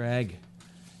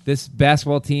 This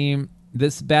basketball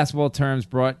terms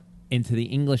brought into the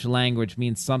English language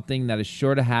means something that is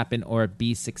sure to happen or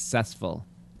be successful.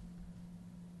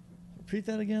 Repeat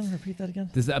that again.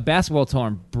 This is a basketball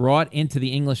term brought into the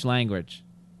English language.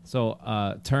 So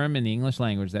a term in the English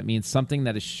language that means something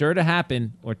that is sure to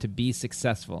happen or to be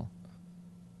successful.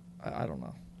 I don't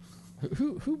know.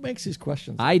 Who makes these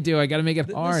questions? I do. I got to make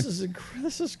it hard. This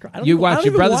is. You watch.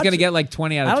 Your brother's going to get like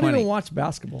 20 out of 20. I don't even watch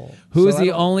basketball. Who is so I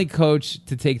the don't- only coach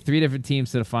to take 3 different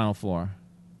teams to the Final Four?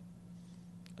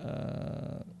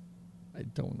 I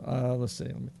don't. Let's see.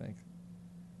 Let me think.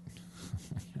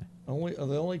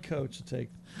 The only coach to take.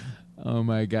 Oh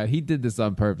my God, he did this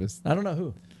on purpose. I don't know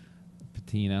who.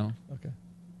 Patino. Okay.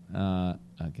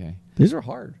 Okay. These are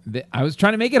hard. I was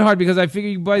trying to make it hard because I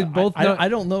figured you guys both know. I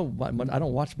don't know. I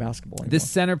don't watch basketball anymore. This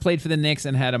center played for the Knicks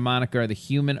and had a moniker, the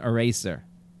Human Eraser.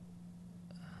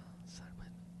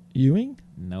 Ewing?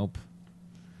 Nope.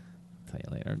 I'll tell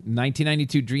you later.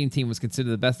 1992 Dream Team was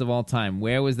considered the best of all time.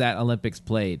 Where was that Olympics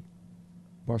played?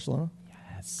 Barcelona?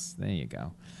 Yes, there you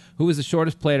go. Who was the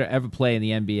shortest player to ever play in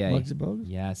the NBA? Muggsy Bogues?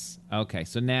 Yes. Okay,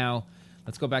 so now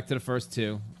let's go back to the first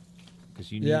two.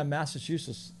 You need, Yeah,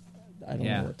 Massachusetts. I don't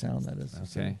know what town that is.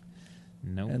 Okay.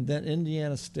 Nope. And then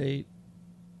Indiana State.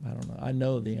 I don't know. I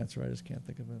know the answer. I just can't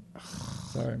think of it.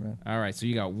 Sorry, man. All right, so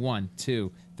you got 1,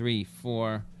 2, 3,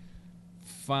 4,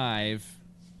 5,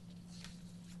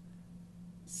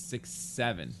 6,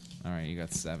 7. All right, you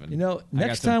got 7. You know,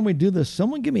 next time we do this,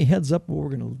 someone give me a heads up what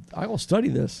we're gonna. I will study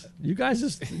this. You guys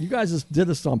just did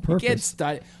this on purpose. Get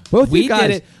started. Both We you guys,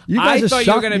 did it. you I guys thought just you were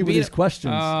shocked gonna me with beat these it.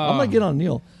 questions. I'm Oh. gonna get on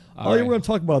Neil. All We're right. going to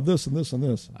talk about this and this and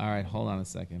this. All right, hold on a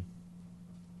second.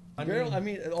 I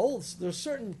mean, there's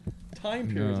certain time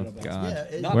periods Oh, in a God.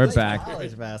 basketball. Not We're like back.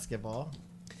 College basketball.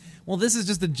 Well, this is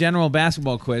just a general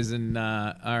basketball quiz, and all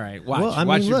right, watch, Well, I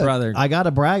watch mean, your look, brother. I got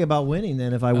to brag about winning.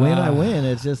 Then if I win, I win.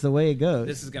 It's just the way it goes.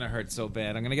 This is gonna hurt so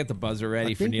bad. I'm gonna get the buzzer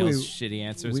ready I for think Neil's shitty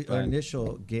answers. Our but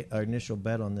initial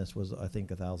bet on this was, I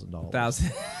think, $1,000.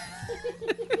 1,000.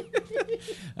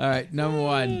 All right, number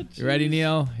 1. You ready,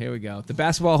 Neil? Here we go. The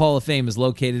Basketball Hall of Fame is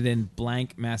located in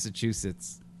blank,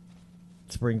 Massachusetts.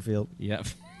 Springfield. Yep.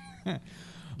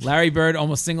 Larry Bird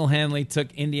almost single-handedly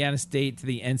took Indiana State to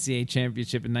the NCAA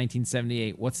championship in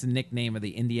 1978. What's the nickname of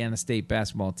the Indiana State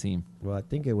basketball team? Well, I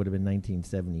think it would have been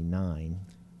 1979.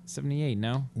 78,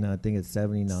 no? No, I think it's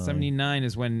 79. 79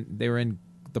 is when they were in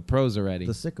the pros already.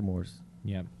 The Sycamores.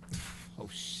 Yep. Oh,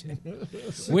 shit.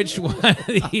 Which one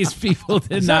of these people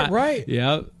did Is not? that right?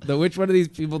 Yep. Which one of these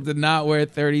people did not wear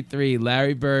 33?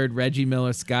 Larry Bird, Reggie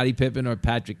Miller, Scottie Pippen, or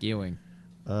Patrick Ewing?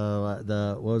 What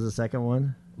was the second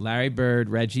one? Larry Bird,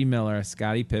 Reggie Miller,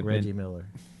 Scottie Pippen. Reggie Miller.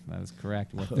 That is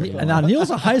correct. And now Neil's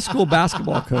a high school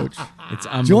basketball coach. It's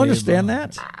Do you understand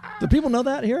that? Do people know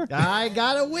that here? I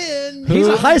gotta win. He's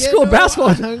a high school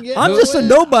basketball. I'm just a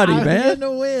nobody, I'm man. getting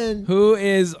a win. Who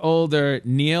is older,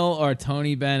 Neil or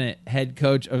Tony Bennett, head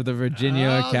coach of the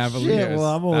Virginia Cavaliers? Shit,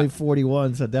 well, I'm only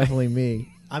 41, so definitely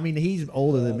me. I mean, he's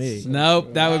older than me.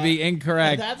 Nope, that would be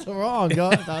incorrect. That's wrong.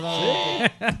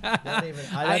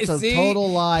 That's a See, total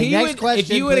lie. he Next would-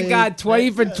 question. If you would have please. got 20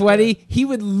 for 20, he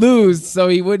would lose, so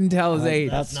he wouldn't tell his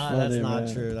age. That's not funny, not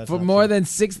man. true. That's For not more true. than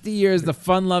 60 years, the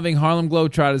fun-loving Harlem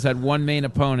Globetrotters had one main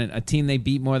opponent, a team they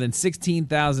beat more than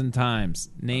 16,000 times.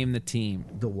 Name the team.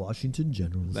 the Washington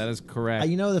Generals. That is correct.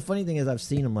 You know, the funny thing is, I've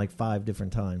seen him like 5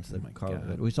 different times.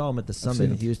 God. We saw him at the seen Summit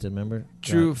in him. Houston. Remember?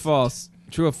 True or false?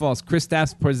 True or false?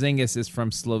 Kristaps Porzingis is from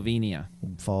Slovenia.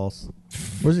 False.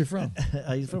 Where's he from?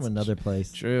 He's from another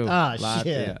place. True. Ah,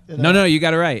 Latvia. shit. No, you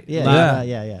got it right. Yeah,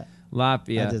 yeah.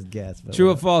 Latvia. I just guessed. But True or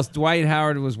whatever. false? Dwight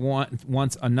Howard was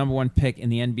once a number 1 pick in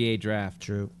the NBA draft.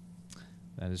 True.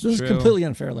 That is This true. is completely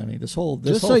unfair, Lenny. This whole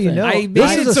Just whole so you thing. know, I made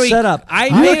This it is a so he- setup. I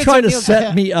You made were it trying so to Neil-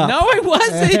 set me up. No, I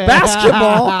wasn't.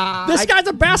 Basketball. This guy's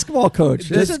a basketball coach.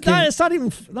 This This is can- not, it's not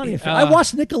even fair. I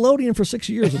watched Nickelodeon for 6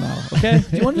 years now. Okay,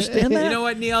 do you understand that? You know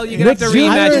what, Neil? You're going to have to Nick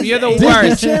rematch Jr. him. You're the Disney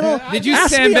worst. Channel. Did you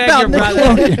Ask me sandbag about your brother?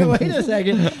 Nickelodeon. Wait a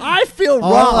second. I feel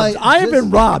All robbed. I- I have been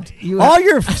just- robbed. you- All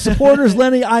your supporters,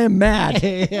 Lenny, I am mad.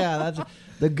 Yeah, that's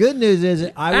the good news is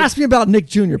I would, Ask me about Nick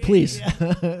Jr., please.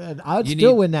 I would You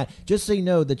still need- win that. Just so you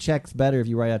know, the check's better if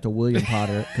you write out to William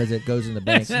Potter because it goes in the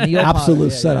bank. Neil Absolute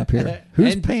Potter, yeah, setup here.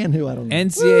 Who's And- paying who? I don't know.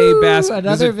 NCAA basketball.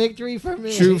 Another victory for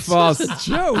me. True, false.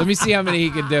 Let me see how many he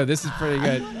can do. This is pretty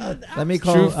good. Let me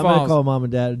call. True, I'm gonna false. call mom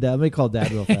and dad. Let me call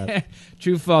dad real fast.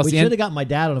 True, false. We The should have got my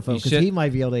dad on the phone You because should- he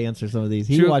might be able to answer some of these.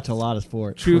 He True- watched a lot of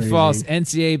sports. True, Crazy. false.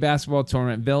 NCAA basketball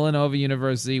tournament. Villanova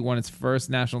University won its first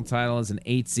national title as an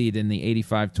 8 seed in the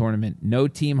 '85 tournament. No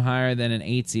team higher than an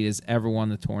 8 seed has ever won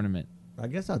the tournament. I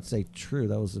guess I'd say true.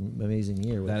 That was an amazing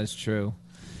year. That is true.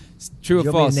 True you or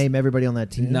want me false? to name everybody on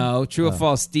that team? No. True or Oh.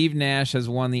 false? Steve Nash has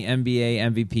won the NBA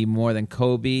MVP more than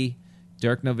Kobe,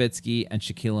 Dirk Nowitzki, and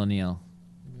Shaquille O'Neal.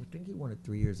 I think he won it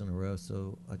 3 years in a row,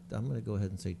 so I'm going to go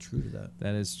ahead and say true to that.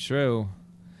 That is true.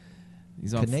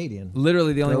 He's on Canadian.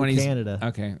 literally the only Go one he's Canada.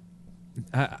 Okay.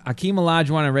 Hakeem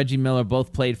Olajuwon and Reggie Miller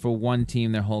both played for one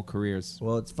team their whole careers.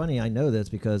 Well, it's funny. I know this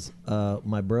because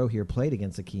my bro here played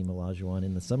against Hakeem Olajuwon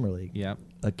in the summer league. Yep.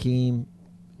 Hakeem,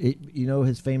 you know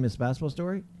his famous basketball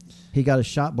story? He got a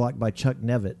shot blocked by Chuck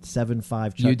Nevitt,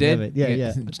 7'5" Chuck You did? Nevitt. Yeah, Yeah.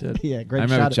 yeah. I did. Yeah, great I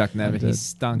remember shot. Chuck Nevitt. He did.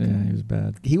 stunk. Yeah, he was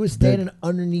bad. He was standing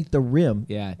underneath the rim.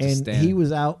 Yeah, just and standing. he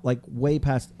was out like way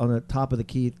past on the top of the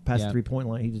key, past Yeah. the 3-point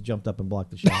line. He just jumped up and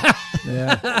blocked the shot.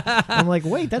 Yeah. I'm like,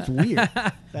 wait, that's weird.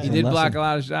 He did block a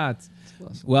lot of shots.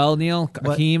 Well, Neil,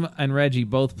 What? Hakeem and Reggie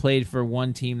both played for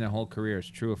one team their whole careers.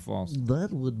 True or false? That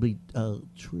would be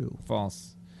true.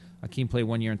 False. Hakeem played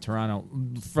 1 year in Toronto.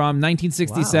 From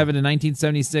 1967 to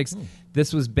 1976,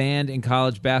 this was banned in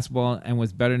college basketball and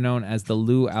was better known as the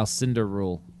Lou Alcindor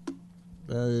rule.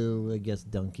 I guess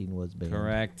dunking was banned.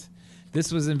 Correct. This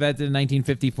was invented in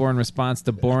 1954 in response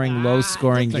to boring,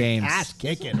 low-scoring games. Ass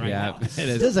kicking right Yeah, now. it This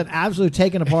is. is an absolute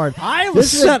taken apart. I am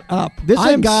This is a- set up. This is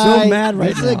I a am guy. so mad right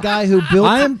this now. is a guy who built.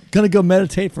 I am going to go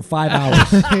meditate for 5 hours.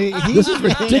 This is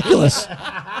ridiculous.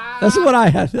 That's what I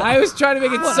had. I was trying to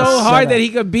make it What so a hard setup. that he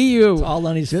could beat you. All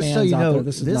Lenny's Just fans so you out know, there,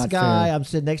 this is this not guy fair. I'm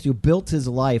sitting next to built his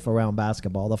life around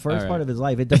basketball. The first All part right. of his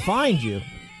life, it defined you,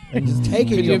 and just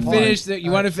taking Can you you apart. finish?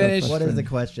 You want to finish? What is the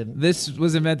question? This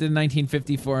was invented in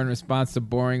 1954 in response to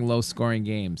boring, low-scoring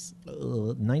games.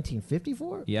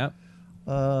 1954? Yep.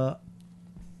 I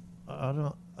don't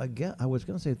know. I was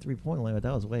going to say 3-point line, but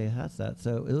that was way past that.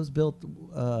 So it was built.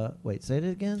 Wait, say it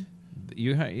again.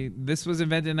 This was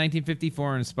invented in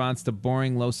 1954 in response to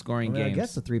boring, low-scoring I mean, I games.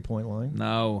 guess the 3-point line.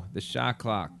 No, the shot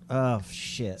clock. Oh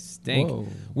shit! Stink. Whoa.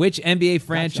 Which NBA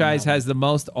franchise that one. has the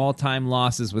most all-time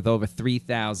losses with over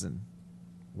 3,000?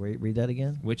 Read that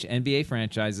again. Which NBA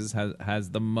franchises has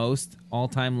the most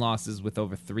all-time losses with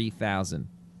over 3,000?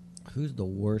 Who's the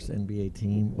worst NBA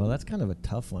team? Well, that's kind of a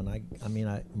tough one. I mean,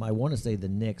 I want to say the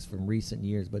Knicks from recent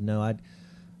years, but no,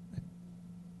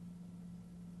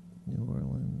 New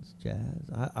Orleans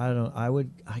Jazz. I don't.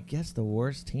 I guess the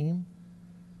worst team.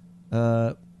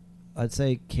 I'd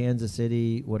say Kansas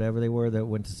City, whatever they were, that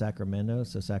went to Sacramento.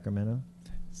 So Sacramento.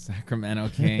 Sacramento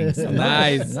Kings.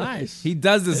 Nice. Nice. He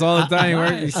does this all the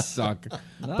time. You suck.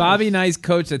 Bobby Nice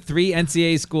coached at 3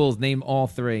 NCAA schools. Name all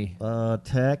 3.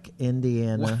 Tech,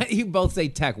 Indiana. What? You both say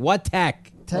Tech. What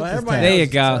Tech? Texas everybody Tech. There you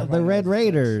go. The Red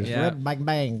Raiders. Yeah. Red bang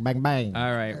bang bang bang.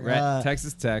 All right.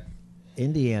 Texas Tech.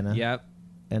 Indiana. Yep.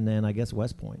 And then I guess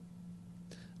West Point.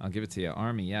 I'll give it to you.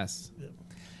 Army, yes.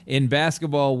 In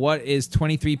basketball, what is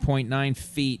 23.9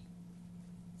 feet?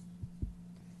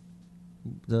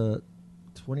 The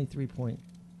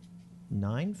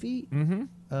 23.9 feet. Mm-hmm.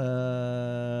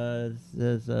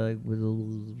 There's I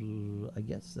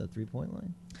guess a 3-point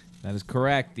line. That is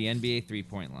correct. The NBA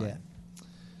three-point line. Yeah.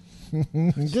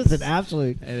 Just an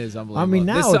absolute. It is unbelievable. I mean,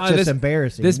 now This- it's just this-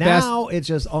 embarrassing. this bas- now it's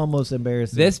just almost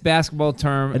embarrassing. This basketball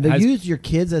term and to has use your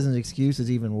kids as an excuse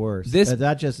is even worse. This-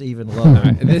 That's just even lower.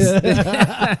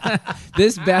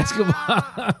 this basketball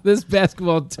I'm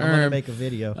gonna term. make a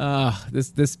video.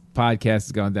 This podcast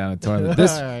is going down the toilet.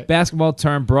 This All right. basketball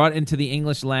term brought into the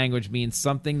English language means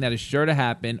something that is sure to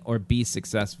happen or be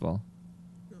successful.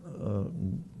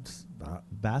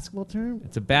 Basketball term?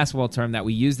 It's a basketball term that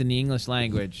we used in the English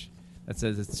language that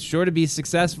says it's sure to be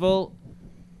successful.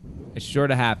 It's sure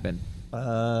to happen. I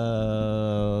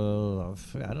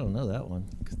don't know that one.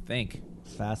 Think.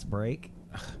 Fast break.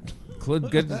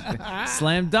 Good.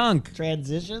 Slam dunk.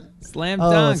 Transition. Slam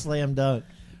Oh, dunk. slam dunk.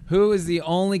 Who is the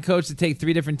only coach to take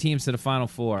 3 different teams to the Final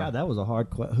Four? God, that was a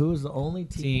hard question. Who was the only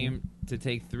team? To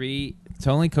take 3. It's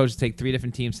only coach to take 3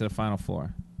 different teams to the Final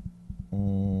Four.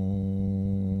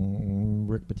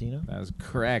 Rick Pitino. That was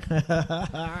correct.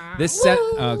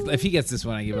 If he gets this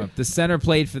one, I give up. This center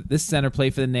played for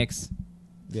the Knicks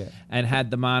Yeah. and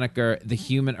had the moniker the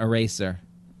Human Eraser.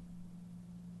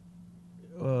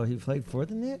 Oh, he played for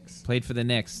the Knicks? Played for the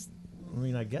Knicks I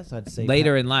mean, I guess I'd say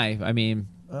later in life. I mean,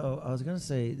 I was gonna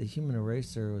say the Human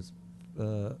Eraser was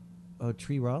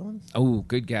Tree Rollins, oh,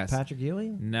 good guess. Patrick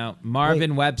Ewing. No,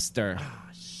 Marvin Webster.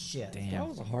 Shit. That Damn.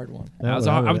 was a hard one. That was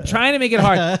hard. I'm trying to make it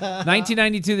hard.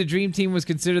 1992, the Dream Team was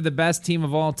considered the best team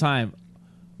of all time.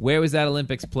 Where was that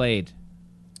Olympics played?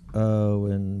 Oh,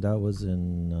 and that was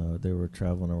in. They were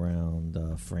traveling around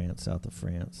France, south of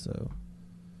France. So,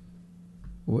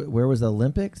 where was the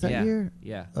Olympics that Yeah. year?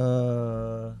 Yeah.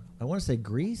 I want to say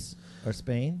Greece or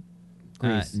Spain.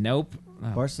 Greece. Nope.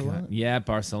 Oh, Barcelona? God. Yeah,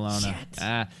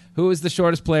 Barcelona. Who is the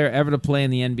shortest player ever to play in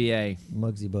the NBA?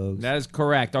 Muggsy Bogues. That is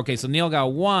correct. Okay, so Neil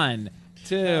got 1,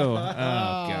 2. Oh,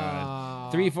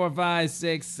 God. 3, 4, 5,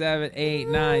 6, 7, 8,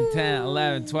 9, 10,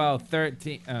 11, 12,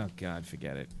 13. Oh, God,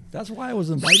 forget it. That's why I was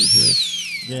invited here.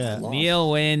 Yeah.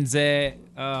 Neil wins it.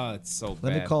 Oh, it's so bad.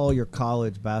 Let me call your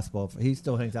college basketball. He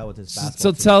still hangs out with his basketball.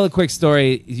 So team. tell a quick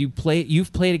story. You've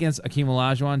played against Akeem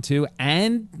Olajuwon too,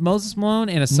 and Moses Malone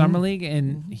in a summer league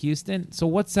in Houston. So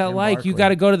what's that And like? Barkley. You got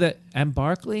to go to the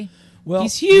Barkley. Well,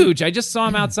 He's huge. I just saw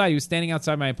him outside. He was standing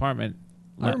outside my apartment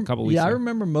a couple weeks I ago,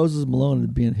 remember Moses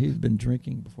Malone he'd been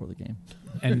drinking before the game.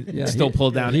 and Yeah, still he-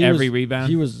 pulled down he every was- rebound.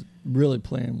 He was really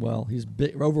playing well. He's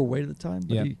big, overweight at the time,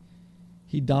 but Yep.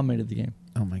 he dominated the game.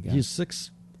 oh my God. He's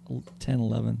 6'10",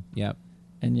 11, Yep.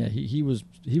 and yeah, he was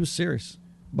serious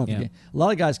about Yeah. the game. A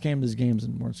lot of guys came to these games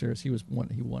and weren't serious. He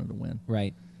wanted to win,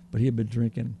 Right. but he had been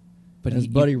drinking. But But his he-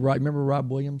 buddy, remember Rob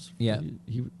Williams? Yeah.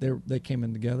 They came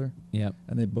in together, Yep.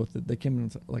 and they came in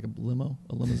with like a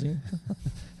limousine.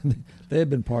 They had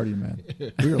been partying, man.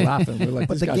 We were laughing. We were like,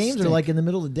 But "These the guys games are stink." like in the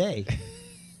middle of the day.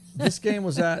 This game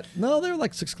was at they were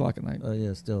like 6:00 at night. Oh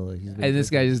yeah, still. He's been And this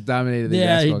guy just dominated the Yeah, he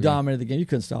basketball game. dominated the game. You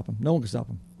couldn't stop him. No one could stop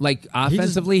him. Like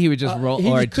offensively, he would just roll He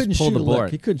or just couldn't just pull shoot the a lick.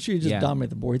 board. He couldn't shoot. He just Yeah. dominate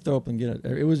the board. He'd throw up and get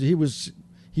it.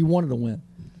 He wanted to win.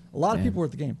 A lot of Yeah. people were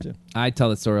at the game too. I tell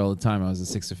that story all the time. I was a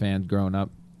Sixer fan growing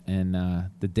up, and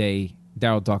the day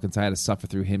Daryl Dawkins, I had to suffer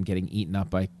through him getting eaten up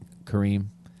by Kareem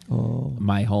Oh,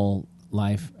 my whole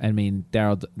life. I mean,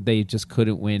 Daryl, they just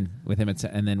couldn't win with him,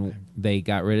 and then they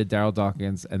got rid of Daryl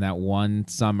Dawkins, and that one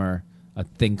summer, a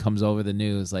thing comes over the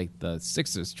news like the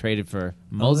Sixers traded for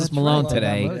Moses that's Malone right.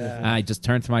 today. Moses. And I just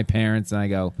turned to my parents and I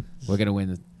go, "We're gonna win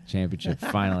the championship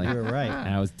finally." You were right. And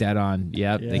I was dead on.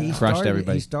 Yep, Yeah. they He crushed started,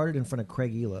 everybody. He started in front of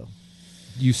Craig Elo.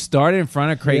 You started in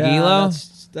front of Craig yeah, Elo.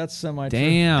 That's semi.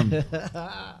 Damn.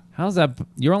 How's that?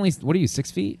 You're only, what are you,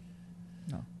 6 feet?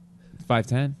 No.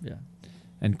 5'10"? Yeah,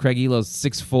 And Craig Elo's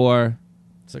 6'4",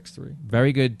 6'3".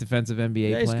 very good defensive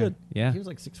NBA Yeah, he's player. good. Yeah. He was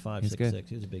like 6'5", He's 6'6". good.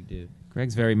 He was a big dude.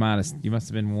 Greg's very modest. You must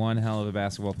have been one hell of a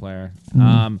basketball player.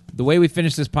 Mm-hmm. The way we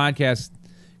finish this podcast,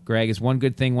 Greg, is one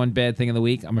good thing, one bad thing of the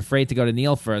week. I'm afraid to go to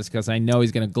Neil first because I know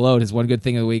he's going to gloat. His one good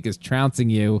thing of the week is trouncing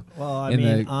you. Well, I in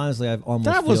mean, the- honestly, I've almost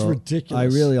That was feel- ridiculous. I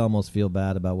really almost feel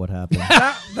bad about what happened.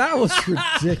 That was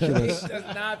ridiculous.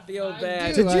 does not feel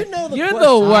bad. Did you know the You're question?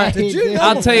 the worst. Did you know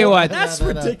I'll the tell you what. That's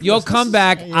ridiculous. You'll come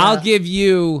back. I'll give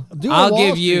you. Do a I'll Wall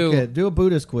give Street you. kid. Do a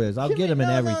Buddhist quiz. I'll get him in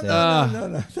everything.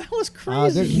 No. That was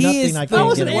crazy. There's He nothing is I the that can't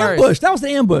was get an him. worst. ambush. That was the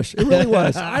ambush. It really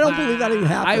was. I don't believe that even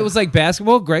happened. I was like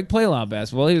basketball. Greg played a lot of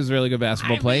basketball. He was a really good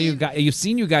basketball player. You've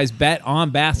seen you guys bet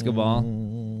on basketball.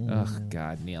 Oh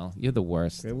God, Neil, you're the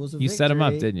worst. It was a You set him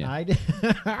up, victory. didn't you? I did.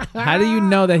 How do you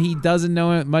know that he doesn't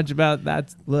know much about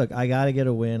that? Look, I got to get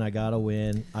a win. I got to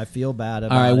win. I feel bad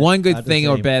about All right, it. one good Not the thing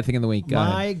or same. bad thing of the week. Go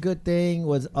ahead. My good thing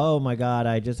was, oh my God,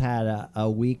 I just had a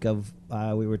week of,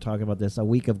 we were talking about this, a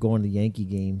week of going to Yankee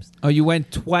games. Oh, you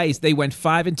went twice. They went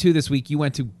 5-2 this week. You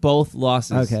went to both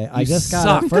losses. Okay, I You just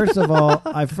suck. got first of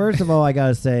all, I got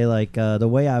to say, like, the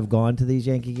way I've gone to these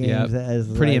Yankee games Yep. is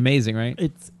Pretty like, amazing, right?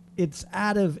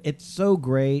 It's so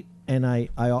great, and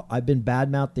I've been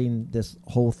bad mouthing this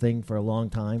whole thing for a long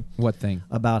time What thing?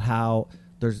 about how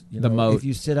there's The moat. if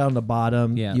you sit on the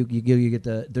bottom, Yeah. you get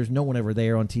there's no one ever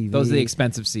there on TV. Those are the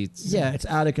expensive seats. Yeah, it's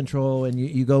out of control, and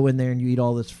you go in there and you eat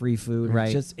all this free food. and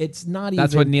Right. It's not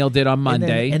That's even. what Neil did on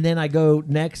Monday. And then I go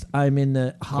next. I'm in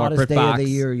the hottest Corporate day box. of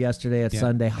the year yesterday at Yeah.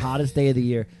 Sunday, hottest day of the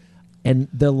year, and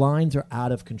the lines are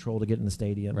out of control to get in the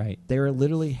stadium. Right. They're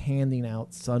literally handing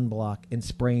out sunblock and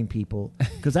spraying people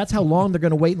because that's how long they're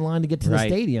going to wait in line to get to the Right.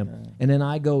 stadium. And then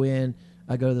I go to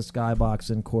the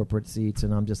skybox and corporate seats,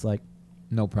 and I'm just like,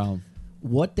 No problem.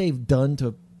 what they've done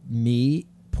to me,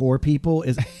 poor people,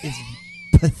 is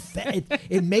pathetic.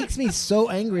 It makes me so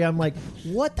angry. I'm like,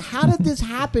 what? How did this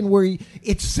happen? Where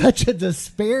it's such a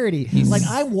disparity. Like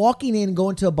I'm walking in,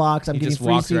 going to a box, I'm He getting just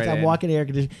free walked seats, right I'm in. walking air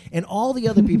conditioning, and all the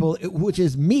other people, which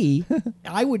is me,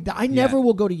 I never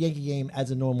will go to Yankee game as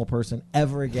a normal person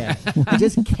ever again. I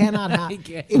just cannot have.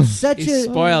 It's such He a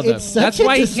spoiled him. it's such That's a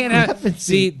why he can't have. discrepancy.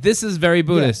 See, this is very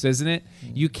Buddhist, isn't it?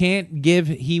 You can't give.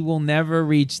 He will never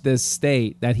reach this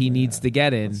state that he needs to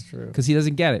get in that's true. because he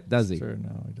doesn't get it, does he? Sure,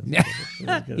 no, he doesn't. Yeah. He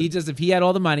doesn't get He it. just if he had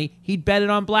all the money, he'd bet it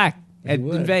on black in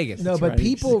would. Vegas. No, That's but right.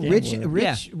 He's people, a rich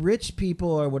gambler. people,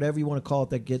 or whatever you want to call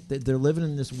it, they're living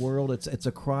in this world. It's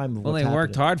a crime. Of Well, what's they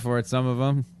worked happening. hard for it. Some of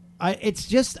them. It's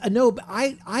just no. But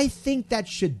I think that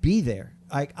should be there.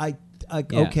 Yeah.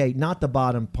 Okay, not the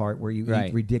bottom part where you Right.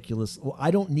 eat ridiculous. Well,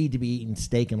 I don't need to be eating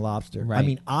steak and lobster. I Right.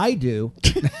 mean, I do.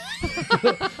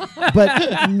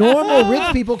 But normal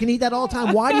rich people can eat that all the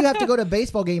time. Why do you have to go to a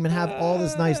baseball game and have all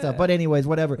this nice stuff? But anyways,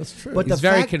 whatever. That's true. But He's the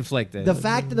very fact, conflicted. The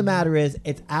fact of the matter is,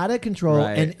 it's out of control,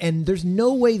 Right. and there's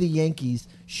no way the Yankees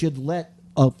should let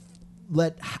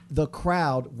the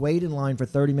crowd wait in line for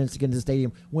 30 minutes to get into the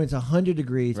stadium when it's 100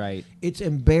 degrees. Right. It's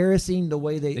embarrassing the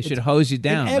way They should hose you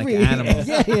down in like animals.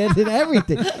 Yeah, it's in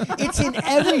everything. It's in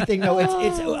everything. though.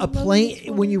 It's a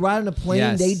plane. When you ride on a plane,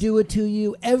 Yes. they do it to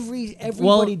you. Everybody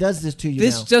Well, does this to you.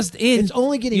 This now. just in. It's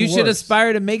only getting You should worse.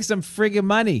 aspire to make some friggin'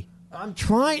 money. I'm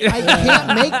trying. I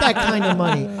can't make that kind of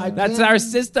money. That's can't. our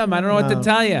system. I don't know what to No.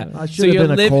 tell you. I So should have you're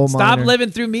been a coal stop miner. living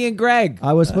through me and Greg.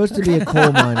 I was supposed to be a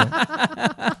coal miner.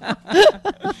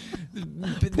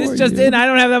 This just in. I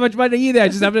don't have that much money either. I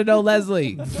just happen to know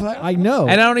Leslie. I know.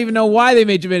 And I don't even know why they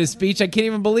made you make a speech. I can't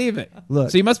even believe it.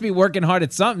 Look. So you must be working hard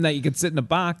at something that you can sit in a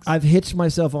box. I've hitched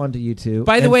myself onto you two.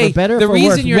 By the and way, for better or the for reason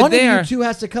worse, you're one there- of you two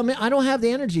has to come in. I don't have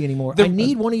the energy anymore. The- I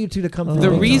need one of you two to come through. The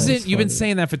big time. reason it's you've been funny.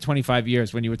 saying that for 25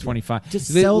 years when you were 25. Just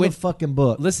sell the fucking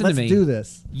book. Listen Let's to me. do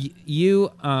this.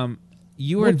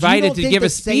 You were Well, invited you don't to think give the a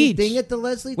same speech. thing at the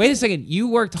Leslie. Wait a thing? second. You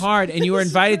worked hard and you were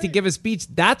invited to give a speech.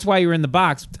 That's why you were in the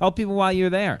box. Tell people why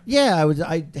you're there. Yeah,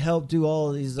 I helped do all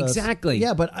of these. Exactly.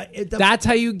 Yeah, but That's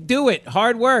how you do it.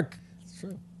 Hard work.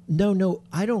 no.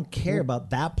 I don't care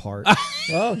about that part.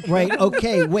 Well, Right?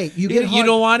 Okay. Wait. You get. You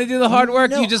don't want to do the hard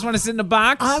work. No, You just want to sit in the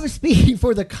box. I'm speaking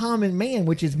for the common man,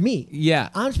 which is me. Yeah.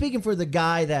 I'm speaking for the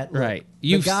guy that. look, Right. The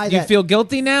You guy you that feel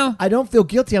guilty now? I don't feel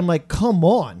guilty. I'm like, come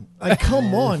on. Like,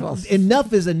 come on.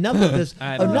 Enough is enough of this.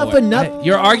 I don't Enough. know what- Enough.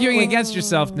 You're arguing against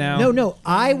yourself now. No.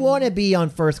 I want to be on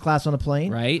first class on a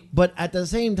plane. Right. But at the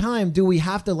same time, do we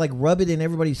have to like rub it in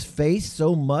everybody's face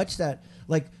so much that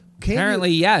like? Can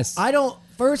Apparently, you, yes. I don't.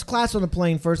 First class on a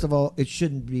plane. First of all, it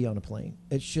shouldn't be on a plane.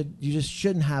 It should. You just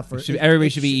shouldn't have first. Everybody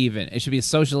should be even. It should be a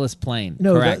socialist plane.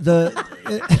 No, Correct. the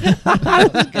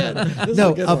this no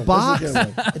is a good a one. box. This is a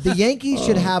good one. The Yankees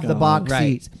should have the box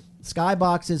Right. seats. Sky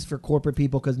boxes for corporate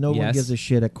people because no one Yes. gives a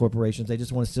shit at corporations. They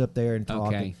just want to sit up there and talk.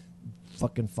 Okay. And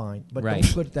fucking fine, but Right.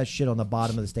 don't put that shit on the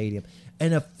bottom of the stadium.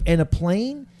 And a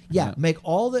plane, Yeah. make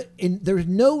all the. And there's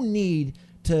no need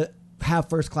to have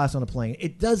first class on a plane.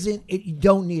 It doesn't. You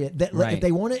don't need it. Right. If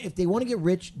they want to get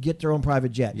rich, get their own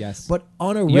private jet. Yes. But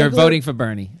on a You're regular, voting for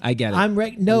Bernie. I get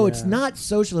it. No, it's not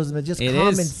socialism. It's just It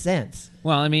common is. sense.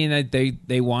 Well, I mean,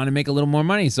 they want to make a little more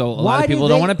money, so a Why lot of do people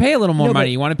they- don't want to pay a little more No, but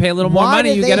money. You want to pay a little more why money,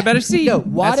 do you they- get a better seat. No,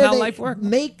 why That's do how they life works.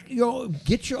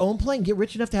 get your own plane? Get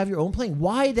rich enough to have your own plane.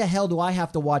 Why the hell do I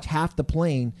have to watch half the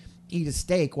plane eat a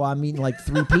steak while I'm eating like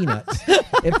 3 peanuts.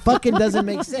 It fucking doesn't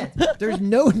make sense. There's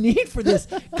no need for this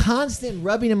constant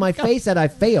rubbing in my face that I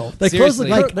failed. They close the Seriously.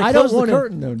 curtain. Like, They I don't close the wanna-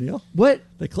 curtain, though, Neil. What?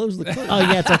 They close the curtain. Oh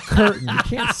yeah, it's a curtain. You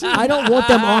can't see. I don't want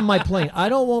them on my plane. I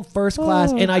don't want first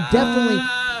class, and I definitely.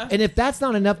 And if that's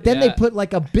not enough, then they Yeah. put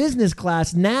like a business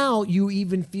class. Now you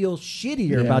even feel shittier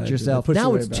Yeah, about they do. yourself. They push Now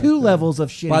you it's way back 2 there. levels of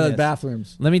shittiness. By the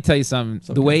bathrooms. Let me tell you something.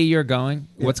 The okay. way you're going,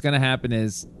 what's going to happen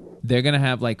is they're going to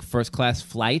have like first class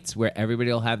flights where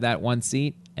everybody will have that one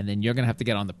seat, and then you're going to have to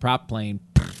get on the prop plane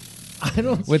I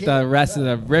don't with care. the rest of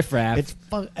the riffraff. It's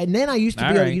fun. And then I used to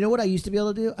All be able, right. you know what I used to be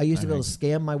able to do? I used to be able to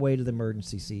scam my way to the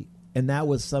emergency seat. And that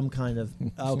was some kind of,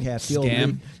 okay, I feel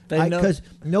Scam? because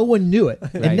no one knew it.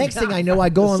 Right. And next thing I know, I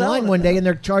go They're online selling one it. day and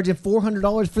they're charging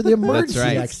 $400 for the emergency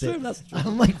right. exit. That's true.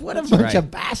 I'm like, what a bunch right.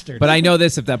 of bastards. But I know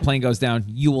this: if that plane goes down,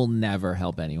 you will never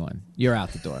help anyone. You're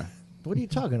out the door. What are you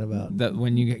talking about?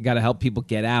 When you got to help people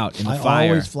get out in the I fire.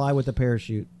 always fly with a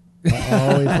parachute.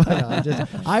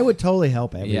 I would totally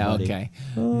help everybody. Yeah.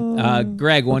 Okay.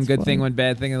 Greg, one good thing, one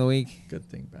bad thing of the week. Good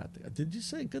thing, bad thing. Did you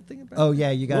say good thing and bad Oh thing?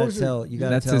 yeah, you What gotta was it? tell. You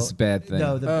gotta That's tell. his bad thing.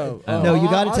 No, Oh. you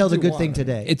gotta I'll tell the do good one. thing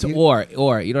today. It's you, or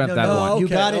you don't have to have no, one. you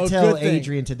Okay. gotta Oh, tell good thing.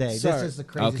 Adrian today. Sorry. This is the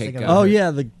craziest Okay, thing. go. I've Oh ever heard.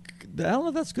 yeah, I don't know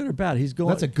if that's good or bad. He's going.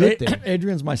 That's a good thing.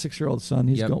 Adrian's my 6-year-old son.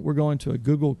 He's Yep. we're going to a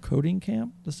Google coding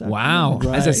camp this afternoon. Wow.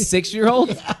 Right. As a 6-year-old?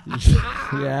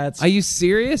 Yeah, it's Are you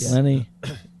serious? Lenny.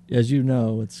 As you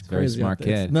know, it's Very crazy. smart out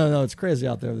there. kid. No, it's crazy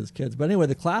out there with his kids. But anyway,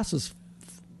 the class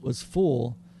was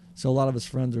full, so a lot of his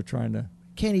friends are trying to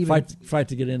Can't even. fight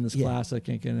to get in this Yeah. class. I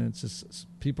can't get in. It's just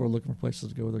people are looking for places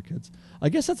to go with their kids. I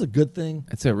guess that's a good thing.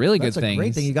 It's a really That's good a thing.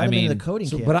 great thing. You got I him mean, into the coding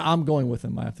So, camp. but I'm going with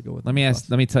him. I have to go with let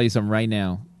him. me tell you something right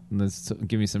now. Let's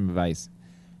give me some advice.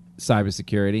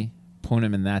 Cybersecurity. Point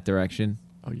him in that direction.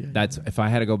 Oh yeah. That's if I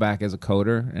had to go back as a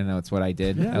coder, and that's what I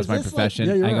did. Yeah. That was Is my this like- profession.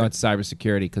 Yeah, you're I go right. into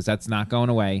cybersecurity because that's not going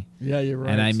away. Yeah, you're right.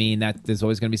 And I mean that there's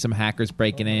always going to be some hackers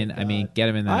breaking in. I mean, get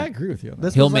him in I that. agree with you. On that.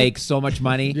 This He'll was like- make so much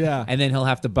money. Yeah. And then he'll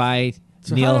have to buy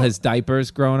So Neil how do- his diapers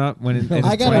growing up when in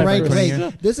I got it right. 20 Wait,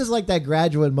 years. this is like that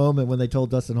graduate moment when they told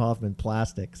Dustin Hoffman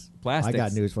plastics. Plastics. I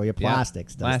got news for you. Yeah.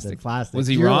 Plastics. Dustin. Plastics. Plastics. Was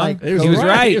he You're wrong? like- He was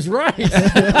right. He was right.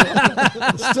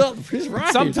 Still, he's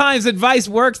right. Sometimes advice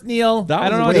works, Neil. That I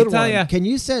don't was know a what good to tell one. you. Can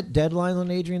you set deadlines on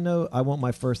Adrian though? I want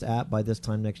my first app by this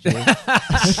time next year.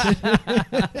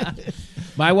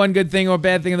 My one good thing or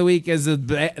bad thing of the week is the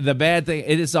bad thing.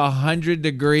 It is 100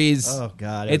 degrees. Oh,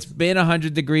 God. It's been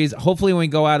 100 degrees. Hopefully, when we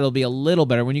go out, it'll be a little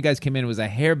better. When you guys came in, it was a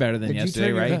hair better than Did you yesterday,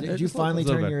 turn your- right? Did you finally A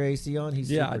little turn bit. your AC on?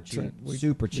 He's Yeah, super I cheap. turned- we-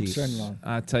 Super we cheap. turned it on.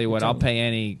 I'll tell you what, I'll pay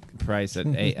any price at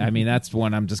 8. I mean, that's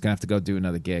one I'm just gonna have to go do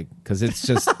another gig because it's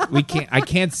just I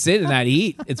can't sit in that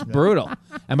heat. It's brutal.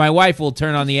 And my wife will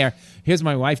turn on the air. Here's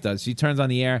what my wife does. She turns on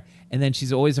the air and then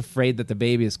she's always afraid that the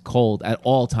baby is cold at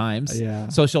all times. Yeah.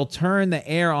 So she'll turn the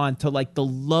air on to like the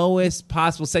lowest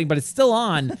possible setting, but it's still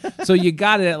on. So you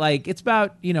got it at like it's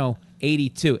about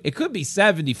 82. It could be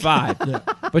 75,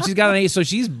 but she's got an 8, so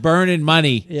she's burning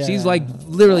money. Yeah. She's like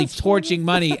literally torching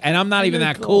money, and I'm not even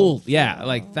that cool. Yeah,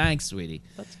 like thanks, sweetie.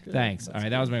 That's good. Thanks. All right,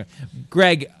 that was my.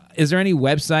 Greg, is there any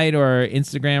website or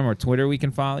Instagram or Twitter we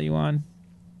can follow you on?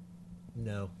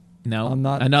 No. No, I'm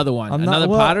not another one. I'm not- Another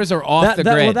well, Potters or off the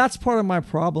grid. Well, that's part of my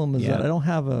problem is Yeah. that I don't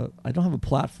have a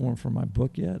platform for my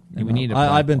book yet. Yeah, we And need a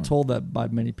I've been platform. told that by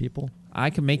many people. I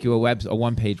can make you a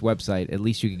one-page website. At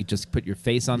least you could just put your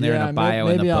face on there Yeah, and a bio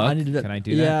in the maybe book. I need to do- Can I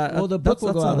do yeah, that? Well, the book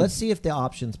will that's go out. a- Let's see if the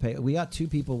options pay. We got 2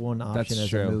 people one option That's as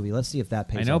true. a movie. Let's see if that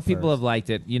pays. I know off people first. have liked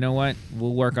it. You know what?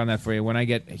 We'll work on that for you. When I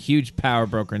get a huge power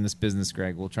broker in this business,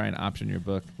 Greg, we'll try and option your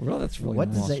book. Well, that's really What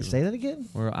nice. did they say that again?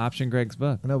 Or option Greg's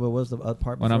book. No, but what was the other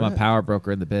part? When I'm before a that? power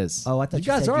broker in the biz. Oh, I thought You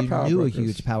guys said are you power knew brokers. a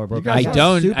huge power You broker. guys I are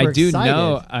don't. super I do excited.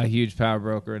 know a huge power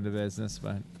broker in the business,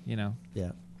 but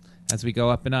Yeah. as we go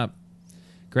up and up.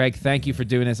 Greg, thank you for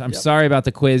doing this. I'm Yep. sorry about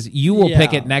the quiz. You will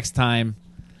pick Yeah. it next time.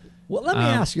 Well, let me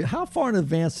ask you: how far in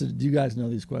advance do you guys know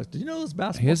these questions? Do you know this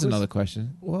basketball? Here's quiz? another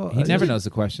question. Well, He never did- knows the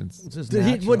questions. It's just Did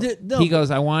he? natural. What did, no, He goes,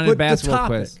 I wanted a but the basketball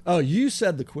topic. quiz. Oh, you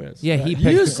said the quiz. Yeah, Right. he picked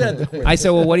You the said quiz. the quiz. I said,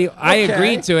 well, what do you... I Okay.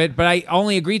 agreed to it, but I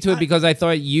only agreed to it because I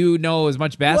thought you know as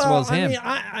much basketball well, as him.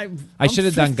 I mean, I should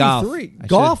have done golf. 53. I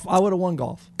Golf, I would have won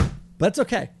golf, but it's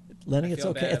okay. Lenny, it's feel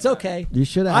okay. bad It's about okay. You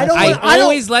should have. I don't. I want- I don't-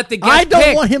 always let the guest I don't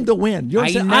pick. want him to win. You I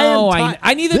understand? know. am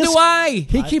I neither do I.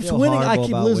 He I keeps feel winning. I horrible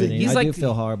keep about losing. winning. He's I like- do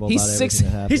feel horrible he's about six-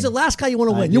 everything that He's the happens. last guy you want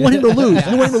to I win. do. You want him to lose.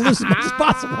 You want him to lose as much as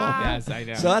possible. Yes, I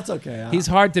know. So that's okay. He's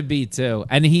hard to beat, too.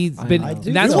 And he's been... I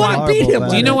do That's feel why... horrible horrible beat him.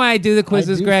 about Do you know it. why I do the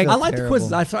quizzes, do Greg? feel I like the terrible.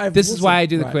 quizzes. This is why I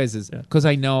do the Right. quizzes Yeah. because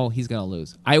I know he's going to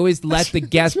lose. I always let the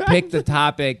guest pick the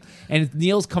topic, and if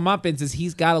Neil's come up and says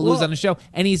he's got to lose Well- on the show,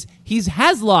 and he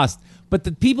has lost. But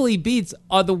the people he beats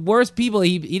are the worst people.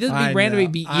 He doesn't I beat randomly. He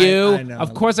know. beat I you. know.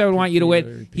 Of course, I would want you to win.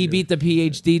 Peter. He beat the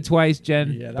PhD twice,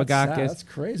 Jen Yeah, that's sad. Bagakis. That's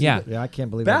crazy. Yeah, Yeah, I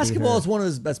can't believe I beat Basketball her. is one of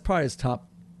his. That's probably his top.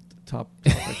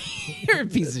 you're a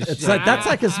piece of It's shit. like that's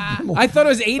like his. I thought it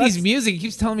was 80s That's- music. He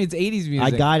keeps telling me it's 80s music.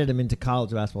 I guided him into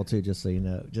college basketball too, just so you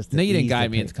know. Just to No, you didn't ease guide the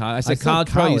me pain. into college. I said college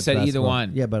pro, you said either basketball.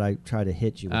 one. Yeah, but I tried to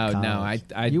hit you. With Oh, college.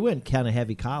 no, I- you went kind of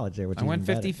heavy college there, which I went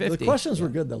 50-50. The questions were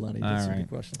good though, Lenny. You did All some right. good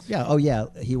questions. Yeah. Oh yeah.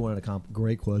 He wanted to comp.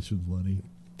 Great questions, Lenny.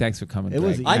 Thanks for coming. It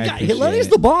was- Greg. I I got appreciate Lenny's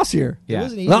it. the boss here. Yeah. It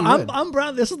wasn't easy. No, to win. I'm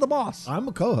Brown. This is the boss. I'm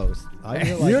a co-host. I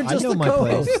feel like You're I just know the my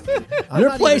place. co-host. I'm Your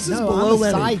not place even- is no, below I'm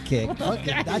a Lenny. sidekick. Fuck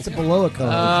it. That's a below a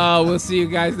co-host. Oh, we'll see you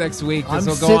guys next week. This I'm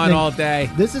will go on sitting- all day.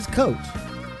 This is Coach.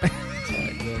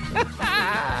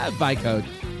 Bye, Coach.